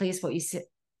I left ClearSpot, you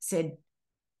said,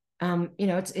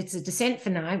 it's a descent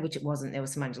for now, which it wasn't. There were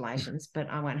some undulations,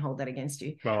 but I won't hold that against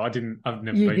you. Well, I've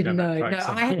never been down that track. No,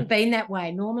 I haven't been that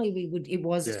way. Normally it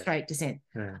was a straight descent.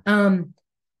 Yeah.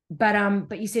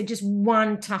 But you said just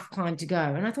one tough climb to go.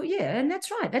 And I thought, yeah, and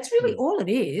that's right. That's really all it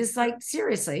is. Like,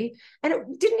 seriously. And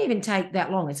it didn't even take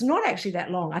that long. It's not actually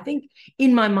that long. I think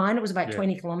in my mind it was about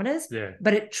 20 kilometers. Yeah.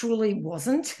 But it truly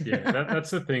wasn't. Yeah, that's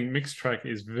the thing. Mixed track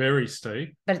is very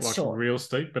steep. But it's short. Real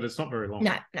steep, but it's not very long.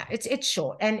 No, it's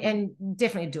short and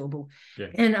definitely doable.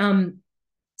 Yeah. And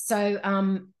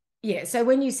so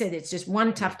when you said it's just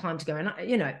one tough climb to go, and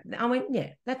I went,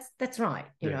 yeah, that's right,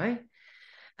 you know.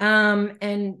 And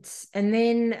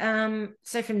then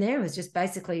so from there it was just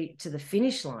basically to the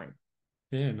finish line.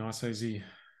 Yeah, nice easy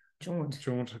jaunt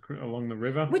along the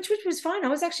river, which was fine. I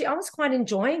was quite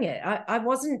enjoying it. I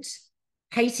wasn't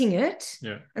hating it.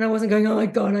 Yeah. And I wasn't going, oh my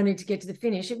God, I need to get to the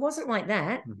finish. It wasn't like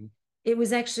that. Mm-hmm. It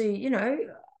was actually,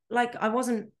 like I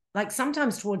wasn't like,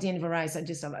 sometimes towards the end of a race I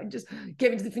just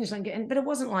get into the finish line, but it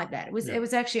wasn't like that. It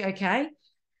was actually okay.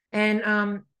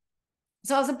 And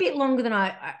So I was a bit longer than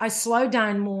I slowed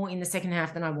down more in the second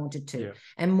half than I wanted to,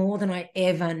 and more than I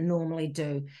ever normally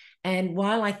do. And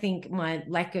while I think my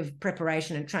lack of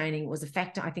preparation and training was a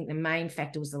factor, I think the main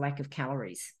factor was the lack of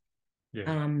calories.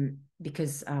 Yeah.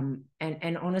 Because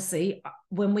and honestly,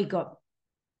 when we got,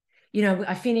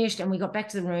 I finished and we got back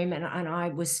to the room, and I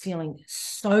was feeling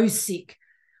so sick.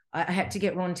 I had to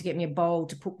get Ron to get me a bowl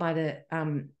to put by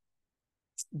the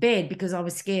bed, because I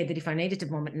was scared that if I needed to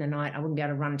vomit in the night, I wouldn't be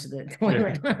able to run to the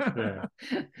toilet.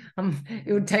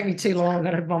 It would take me too long,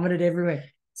 and I'd vomited everywhere.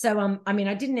 So I mean,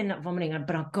 I didn't end up vomiting,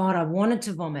 but oh God, I wanted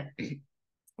to vomit.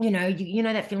 You know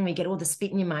that feeling where you get all the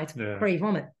spit in your mouth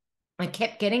pre-vomit. I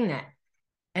kept getting that,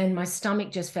 and my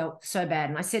stomach just felt so bad.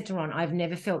 And I said to Ron, I've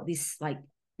never felt this like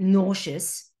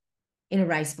nauseous in a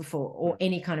race before, or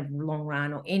any kind of long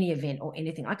run, or any event, or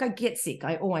anything. Like, I get sick,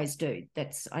 I always do.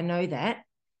 I know that.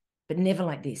 But never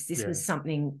like this. This was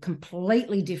something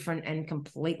completely different and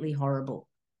completely horrible.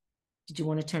 Did you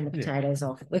want to turn the potatoes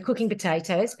off? We're cooking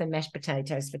potatoes, for mashed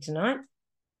potatoes for tonight.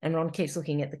 And Ron keeps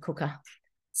looking at the cooker.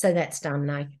 So that's done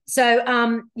now. So,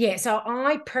 so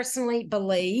I personally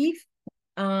believe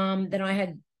that I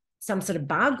had some sort of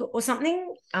bug or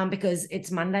something, because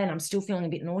it's Monday and I'm still feeling a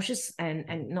bit nauseous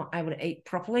and not able to eat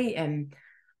properly. And,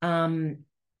 and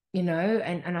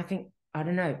I think, I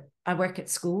don't know, I work at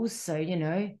schools, so,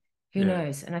 who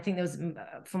knows? And I think there was,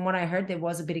 from what I heard, there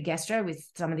was a bit of gastro with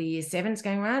some of the year 7s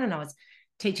going around, and I was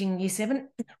teaching year 7,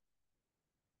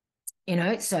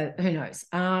 so who knows?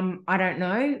 I don't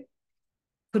know.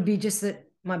 Could be just that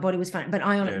my body was fine. But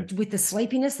with the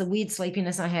sleepiness, the weird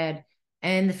sleepiness I had,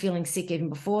 and the feeling sick even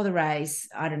before the race,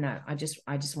 I don't know. I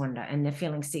just wonder. And the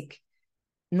feeling sick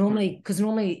because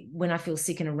normally when I feel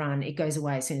sick in a run, it goes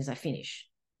away as soon as I finish.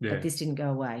 Yeah. But this didn't go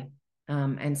away.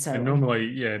 And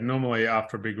normally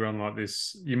after a big run like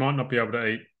this, you might not be able to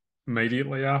eat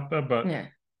immediately after, but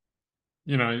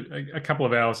a couple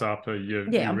of hours after, you're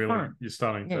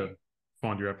starting to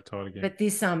find your appetite again. But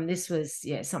this was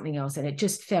something else, and it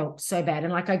just felt so bad.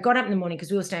 And like, I got up in the morning,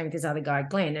 because we were staying with this other guy,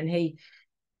 Glenn, and he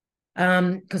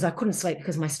because I couldn't sleep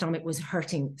because my stomach was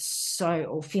hurting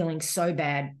or feeling so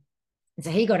bad. So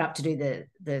he got up to do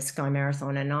the Sky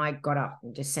Marathon, and I got up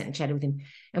and just sat and chatted with him.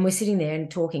 And we're sitting there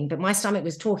and talking, but my stomach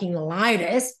was talking the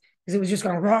loudest, because it was just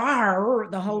going rah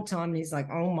the whole time. And he's like,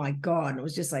 oh my God. And it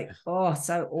was just like, oh,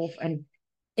 so awful. And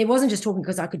it wasn't just talking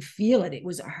because I could feel it. It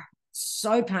was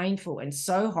so painful and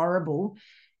so horrible.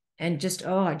 And just,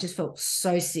 I just felt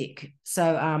so sick.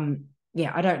 So,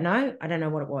 I don't know. I don't know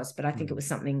what it was, but I think it was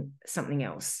something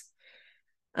else.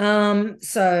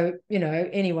 So,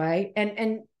 anyway,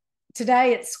 and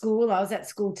today at school, I was at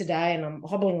school today, and I'm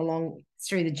hobbling along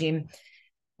through the gym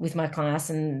with my class,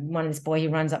 and one of this boy, he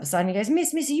runs up beside me and he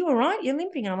goes, Missy, you all right? You're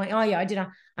limping. And I'm like, oh yeah, I did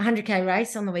a 100K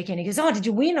race on the weekend. He goes, oh, did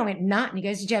you win? I went, nah. And he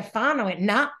goes, did you have fun? I went,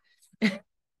 nah.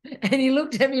 And he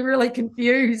looked at me really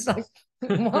confused, like,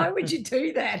 why would you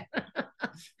do that?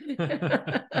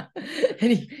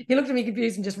 And he looked at me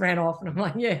confused and just ran off. And I'm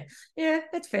like, yeah,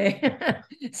 that's fair.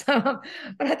 So,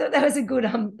 but I thought that was a good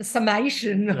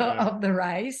summation of the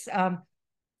race. But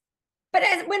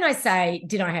when I say,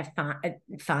 did I have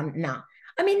fun? No.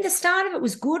 I mean, the start of it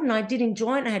was good, and I did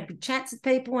enjoy it. And I had good chats with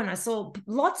people, and I saw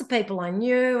lots of people I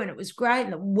knew, and it was great.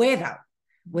 And the weather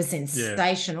was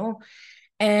sensational. Yeah.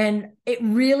 And it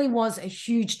really was a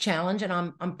huge challenge, and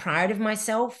I'm proud of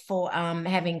myself for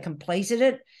having completed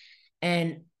it.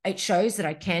 And it shows that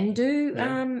I can do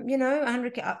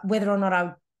 100K. Whether or not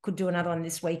I could do another one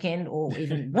this weekend, or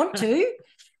even want to,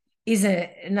 is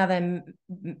another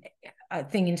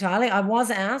thing entirely. I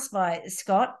was asked by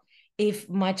Scott if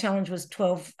my challenge was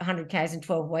 1,200 Ks in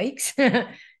 12 weeks,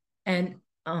 and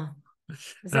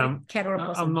is that a cat or a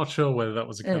possum? I'm not sure whether that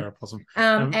was a cat or a possum.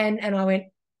 And I went,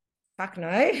 fuck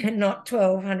no, not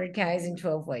 1,200 Ks in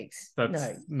 12 weeks.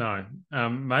 No.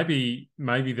 Maybe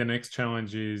the next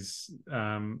challenge is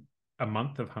a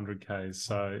month of 100 Ks.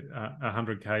 So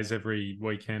 100 Ks every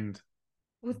weekend.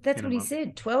 Well, that's what he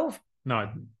said. 12.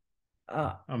 No.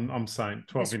 I'm saying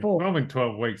 12 in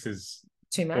 12 weeks is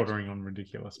too much, bordering on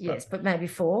ridiculous. Yes, but maybe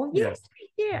 4. Yes.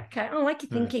 Yeah. Okay. I like your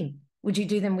thinking. Would you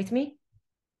do them with me?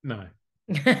 No.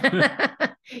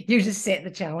 You just set the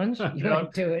challenge. You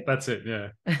won't do it. That's it.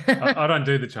 Yeah. I don't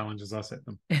do the challenges. I set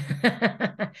them.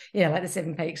 Yeah, like the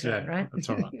 7 peaks, right? That's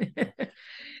all right.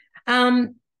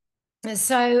 And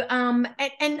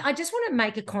I just want to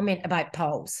make a comment about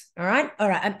polls. All right.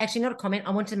 Actually, not a comment.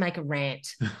 I want to make a rant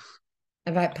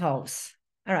about polls.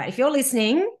 All right. If you're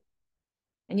listening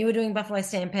and you were doing Buffalo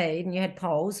Stampede and you had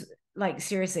polls, like,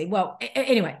 seriously. Well,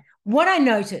 anyway, what I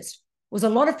noticed was a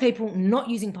lot of people not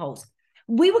using polls.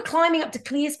 We were climbing up to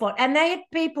clear spot, and they had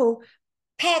people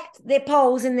packed their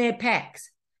poles in their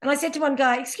packs. And I said to one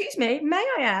guy, excuse me, may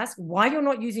I ask why you're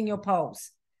not using your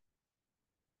poles?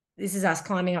 This is us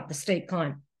climbing up the steep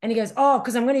climb. And he goes, oh,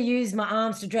 because I'm going to use my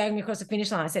arms to drag me across the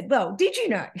finish line. I said, well, did you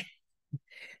know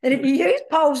that if you use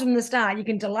poles from the start, you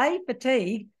can delay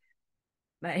fatigue?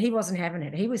 But he wasn't having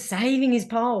it. He was saving his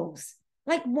poles.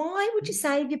 Like, why would you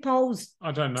save your poles?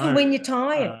 I don't know. For when you're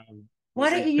tired? Why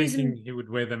don't you use them? He would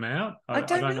wear them out? I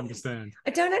don't understand.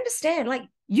 I don't understand. Like,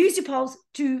 use your poles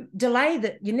to delay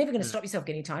that. You're never going to stop yourself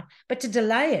getting tired, but to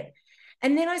delay it.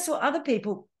 And then I saw other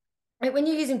people, like when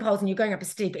you're using poles and you're going up a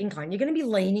steep incline, you're going to be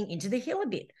leaning into the hill a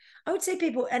bit. I would see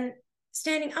people and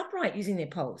standing upright using their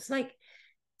poles. Like,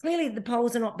 clearly the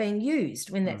poles are not being used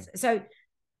when that's so.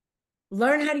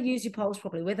 Learn how to use your poles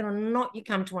properly, whether or not you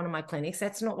come to one of my clinics.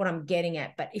 That's not what I'm getting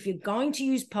at. But if you're going to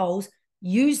use poles,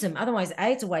 use them. Otherwise,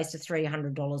 A, it's a waste of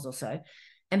 $300 or so.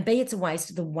 And B, it's a waste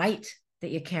of the weight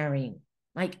that you're carrying.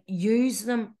 Like, use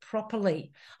them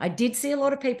properly. I did see a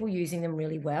lot of people using them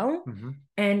really well,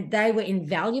 and they were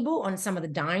invaluable on some of the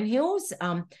downhills.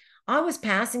 I was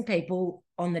passing people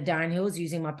on the downhills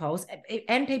using my poles,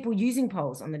 and people using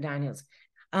poles on the downhills.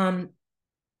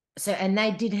 So, and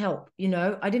they did help, you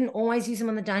know. I didn't always use them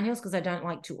on the downhills because I don't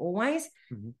like to always,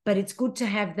 but it's good to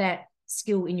have that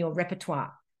skill in your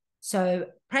repertoire. So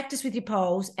practice with your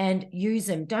poles and use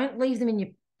them. Don't leave them in your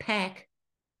pack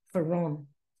for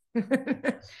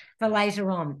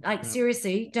later on. Like,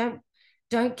 seriously,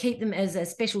 don't keep them as a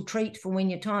special treat for when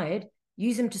you're tired.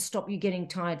 Use them to stop you getting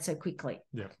tired so quickly.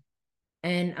 Yeah.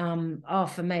 And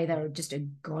for me, they were just a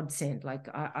godsend. Like,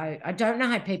 I don't know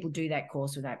how people do that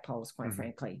course without poles, quite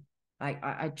frankly. Like,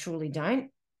 I truly don't.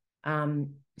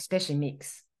 Especially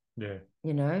mix. Yeah.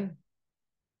 You know?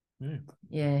 Yeah.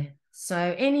 Yeah.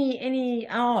 So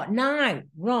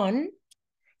Ron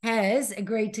has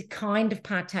agreed to kind of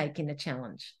partake in the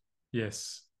challenge.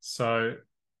 Yes. So,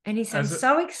 and he sounds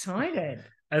so excited.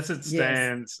 As it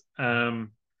stands,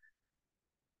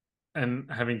 and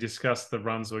having discussed the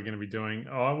runs we're going to be doing,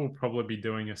 I will probably be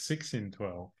doing a 6 in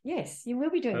 12. Yes, you will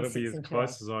be doing. That'll be as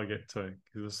close as I get to.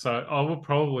 So I will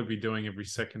probably be doing every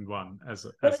second one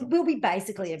it will be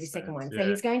basically every second one. So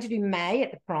he's going to do May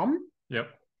at the prom. Yep.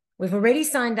 We've already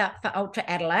signed up for Ultra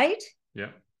Adelaide.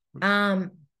 Yep.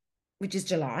 Which is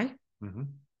July. Mm-hmm.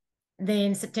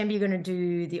 Then September you're going to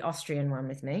do the Austrian one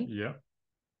with me. Yep.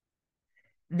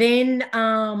 Then,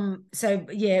 because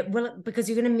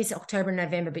you're going to miss October and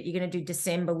November, but you're going to do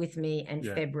December with me and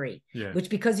February, which,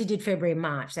 because you did February and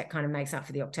March, that kind of makes up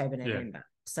for the October, November.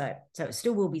 So it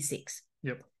still will be 6.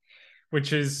 Yep.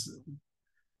 Which is,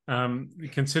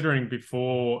 considering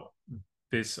before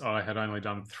this, I had only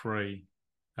done 3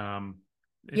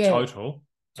 total.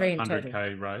 3 in 100K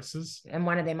total races. And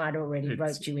one of them I'd already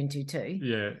roped you into too.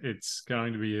 Yeah, it's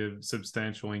going to be a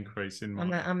substantial increase in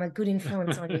my... I'm a good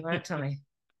influence on you, aren't I?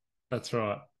 That's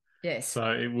right. Yes.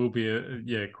 So it will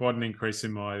be quite an increase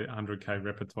in my 100K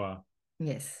repertoire.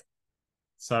 Yes.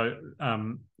 So,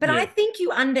 but I think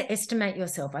you underestimate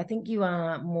yourself. I think you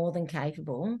are more than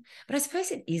capable. But I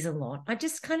suppose it is a lot. I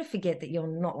just kind of forget that you're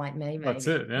not like me. Maybe. That's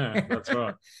it. Yeah, that's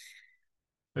right.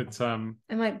 It's I'm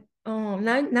like, oh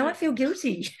no, I feel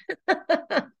guilty.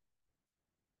 We'll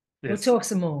yes. talk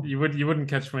some more. You wouldn't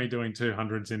catch me doing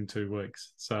 200s in 2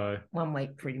 weeks. So 1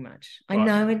 week, pretty much. I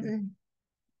know it.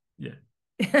 Yeah.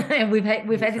 And we've had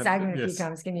this argument a few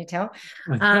times. Can you tell?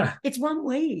 It's 1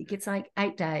 week. It's like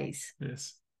 8 days.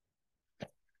 Yes.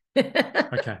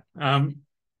 Okay.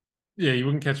 You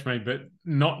wouldn't catch me, but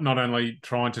not only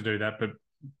trying to do that,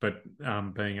 but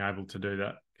being able to do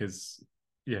that, because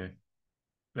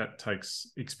that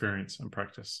takes experience and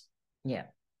practice. Yeah.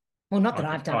 Well, not that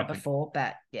I've done it before,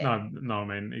 but yeah. No, I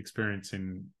mean experience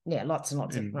in lots and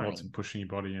lots of running. lots of pushing your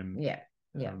body and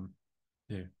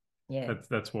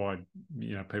That's why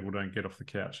people don't get off the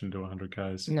couch and do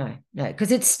 100Ks. No,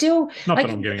 because it's still not that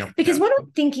I'm getting up. Because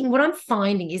what I'm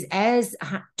finding is, as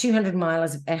 100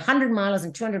 milers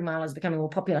and 200 milers becoming more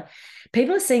popular,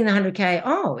 people are seeing the 100K.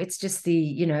 Oh, it's just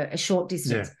a short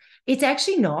distance. Yeah. It's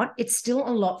actually not. It's still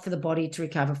a lot for the body to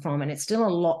recover from, and it's still a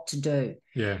lot to do.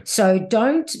 Yeah. So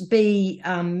don't be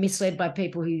misled by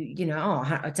people who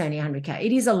it's only 100K.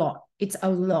 It is a lot. It's a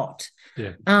lot.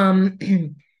 Yeah.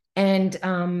 And,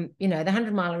 the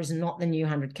 100 miler is not the new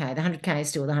 100K. The 100K is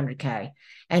still the 100K,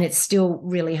 and it's still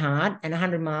really hard. And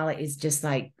 100 miler is just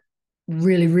like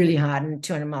really, really hard. And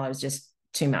 200 miler is just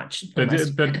too much. But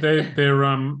they're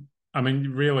I mean,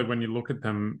 really, when you look at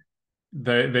them,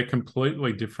 they're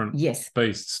completely different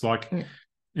beasts. Like,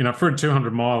 for a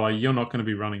 200 miler, you're not going to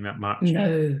be running that much.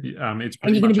 No. It's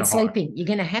and you're going to be sleeping. You're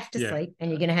going to have to sleep,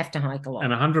 and you're going to have to hike a lot.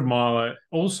 And 100 miler,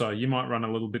 also, you might run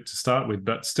a little bit to start with,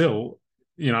 but still,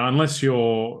 unless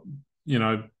you're,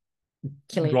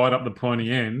 Killing. right up the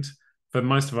pointy end, for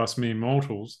most of us mere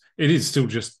mortals, it is still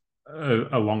just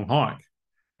a long hike.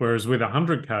 Whereas with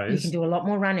 100Ks, you can do a lot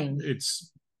more running.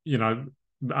 It's,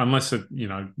 unless it,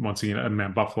 once again, at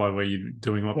Mount Buffalo where you're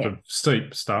doing lots of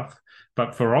steep stuff.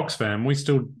 But for Oxfam, we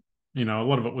still, a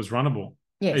lot of it was runnable,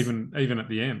 even at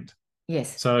the end.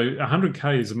 Yes. So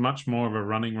 100K is much more of a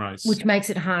running race. Which makes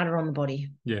it harder on the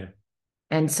body. Yeah.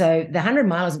 And so the 100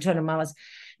 milers and 200 milers,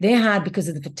 they're hard because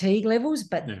of the fatigue levels,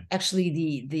 but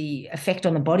actually the effect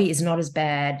on the body is not as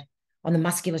bad, on the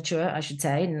musculature, I should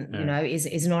say, and,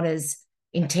 is not as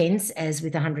intense as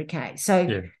with 100K.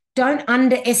 So don't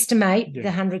underestimate the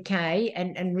 100K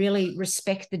and really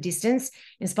respect the distance,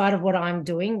 in spite of what I'm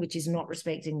doing, which is not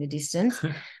respecting the distance.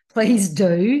 Please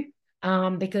do.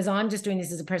 Because I'm just doing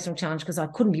this as a personal challenge because I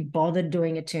couldn't be bothered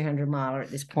doing a 200 miler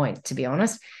at this point, to be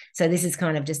honest. So this is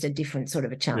kind of just a different sort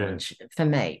of a challenge for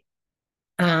me.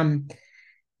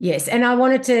 Yes, and I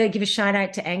wanted to give a shout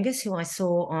out to Angus, who I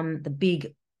saw on the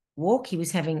big walk. He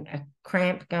was having a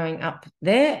cramp going up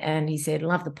there, and he said,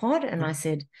 "Love the pod." And I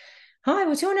said, "Hi,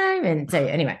 what's your name?" And so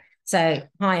anyway,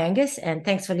 hi Angus, and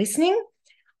thanks for listening.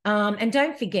 And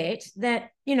don't forget that,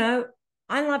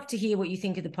 I love to hear what you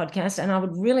think of the podcast, and I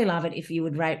would really love it if you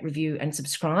would rate, review, and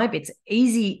subscribe. It's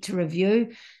easy to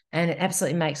review, and it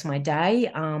absolutely makes my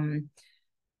day.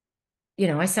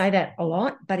 I say that a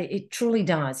lot, but it truly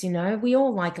does. We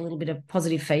all like a little bit of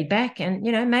positive feedback, and,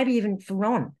 maybe even for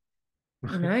Ron,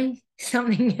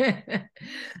 something,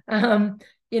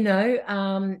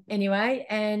 anyway.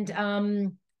 And,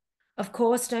 of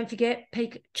course, don't forget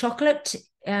Peak Chocolate,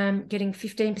 getting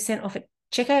 15% off at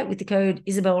checkout with the code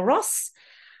Isabel Ross.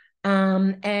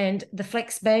 And the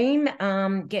Flex Beam,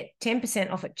 get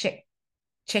 10% off at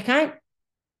checkout.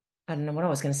 I don't know what I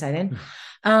was going to say then.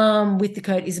 With the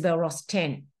code Isabel Ross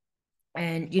 10.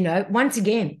 And, once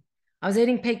again, I was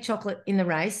eating Peak Chocolate in the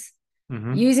race,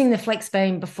 using the Flex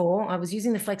Beam before. I was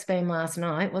using the Flex Beam last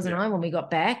night, wasn't I, when we got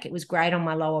back? It was great on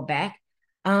my lower back.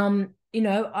 I'm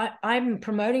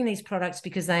promoting these products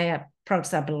because they are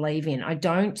products I believe in. I'm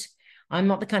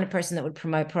not the kind of person that would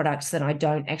promote products that I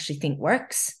don't actually think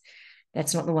works.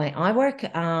 That's not the way I work.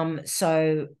 I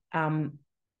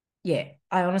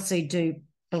honestly do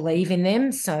believe in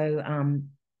them. So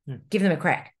give them a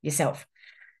crack yourself.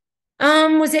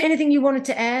 Was there anything you wanted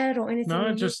to add or anything?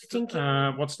 No, just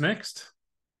what's next?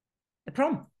 The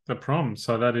prom. The prom.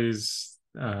 So that is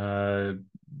 6th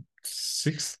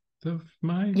of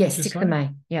May? Yes, 6th of May.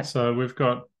 Yeah. So we've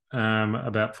got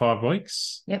about 5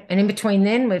 weeks. Yep. And in between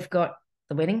then, we've got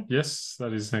the wedding. Yes,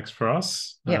 that is next for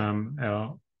us. Yep.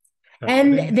 Our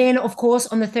and then, of course,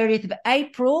 on the 30th of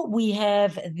April, we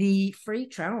have the free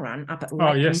trail run up at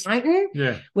Lake Mountain,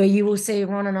 where you will see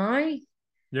Ron and I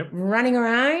running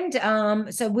around.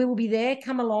 So we will be there.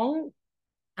 Come along.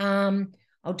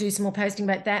 I'll do some more posting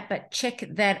about that, but check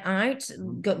that out.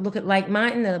 Look at Lake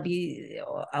Mountain. There'll be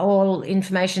all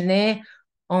information there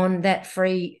on that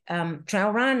free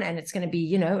trail run, and it's going to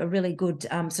be, a really good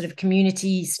sort of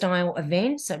community style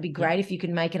event. So it'd be great if you could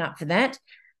make it up for that.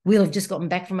 We'll have just gotten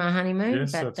back from our honeymoon,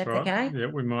 but that's right. Okay. Yeah,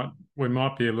 we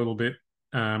might be a little bit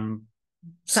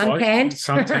suntanned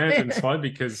and slow,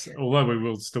 because although we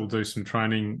will still do some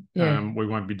training, we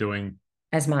won't be doing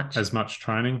as much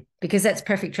training, because that's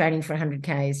perfect training for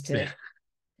 100Ks too.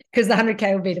 Because the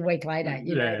 100K will be the week later.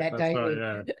 You know that, don't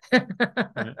you? Yeah.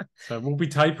 So we'll be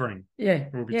tapering. Yeah.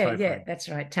 We'll be tapering. Yeah, that's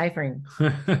right. Tapering.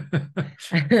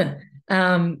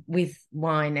 With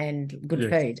wine and good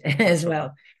food as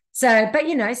well. So, but,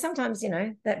 sometimes,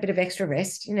 that bit of extra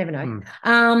rest, you never know.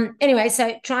 Anyway,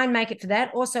 so try and make it for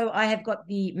that. Also, I have got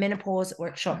the menopause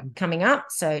workshop coming up.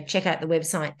 So check out the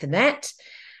website for that.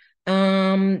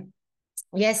 So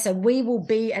we will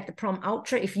be at the Prom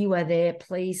Ultra. If you are there,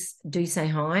 please do say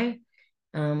hi.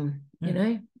 And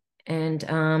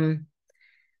and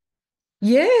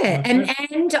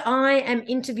I am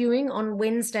interviewing on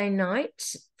Wednesday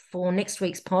night for next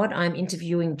week's pod. I'm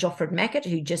interviewing Joffred Mackett,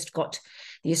 who just got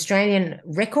the Australian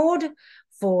record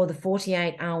for the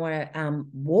 48-hour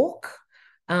walk.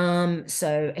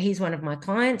 So he's one of my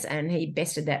clients, and he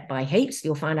bested that by heaps.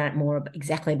 You'll find out more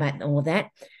exactly about all of that.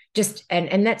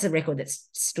 And that's a record that's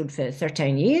stood for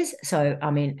 13 years. So,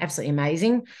 absolutely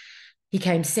amazing. He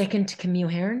came second to Camille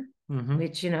Herron,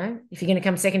 which, if you're going to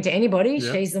come second to anybody,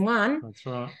 she's the one. That's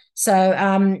right. So,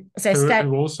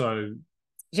 who also...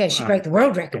 Yeah, she broke the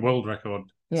world record. The world record.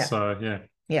 Yeah. So, yeah.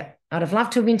 Yeah. I'd have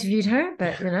loved to have interviewed her,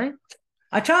 but,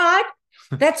 I tried.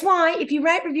 That's why if you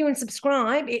rate, review, and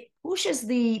subscribe, it pushes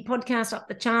the podcast up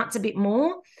the charts a bit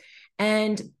more,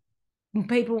 and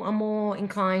people are more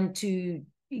inclined to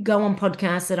go on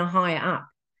podcasts that are higher up.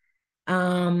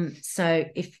 So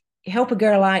if you help a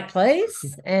girl out,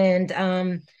 please,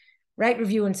 and rate,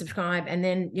 review, and subscribe. And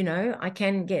then, you know, I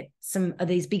can get some of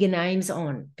these bigger names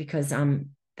on, because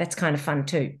that's kind of fun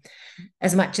too.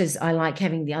 As much as I like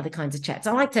having the other kinds of chats,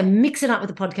 I like to mix it up with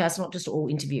the podcast, not just all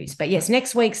interviews. But yes,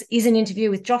 next week's is an interview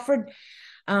with Joffred,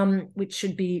 which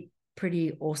should be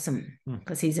pretty awesome,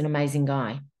 because he's an amazing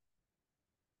guy.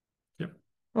 Yep.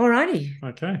 All righty.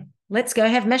 Okay. Let's go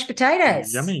have mashed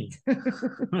potatoes. Yummy.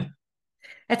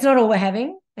 That's not all we're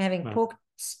having. We're having pork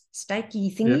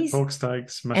steaky thingies. Yeah, pork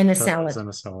steaks, mashed and a potatoes, salad. and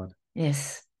a salad.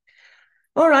 Yes.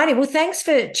 All righty. Well, thanks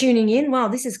for tuning in. Wow,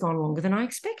 this has gone longer than I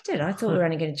expected. I thought we were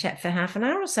only going to chat for half an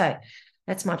hour or so.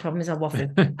 That's my problem, is I waffle.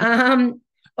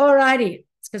 All righty.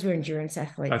 It's because we're endurance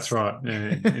athletes. That's right.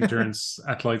 Yeah, endurance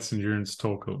athletes, endurance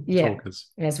talkers.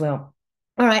 As well.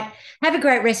 All right. Have a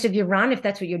great rest of your run, if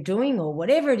that's what you're doing, or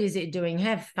whatever it is that you're doing.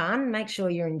 Have fun. Make sure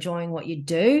you're enjoying what you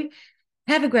do.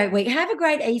 Have a great week. Have a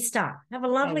great Easter. Have a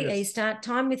lovely Easter.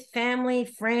 Time with family,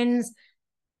 friends.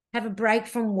 Have a break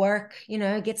from work. You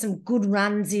know, get some good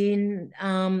runs in.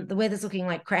 The weather's looking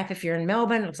like crap if you're in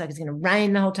Melbourne. It looks like it's going to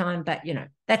rain the whole time, but, you know,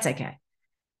 that's okay.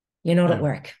 You're not at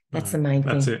work. That's the main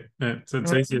thing. That's it.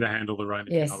 It's easier to handle the rain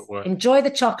if you're not at work. Enjoy the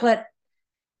chocolate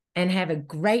and have a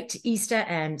great Easter,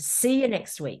 and see you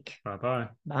next week. Bye-bye.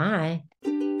 Bye.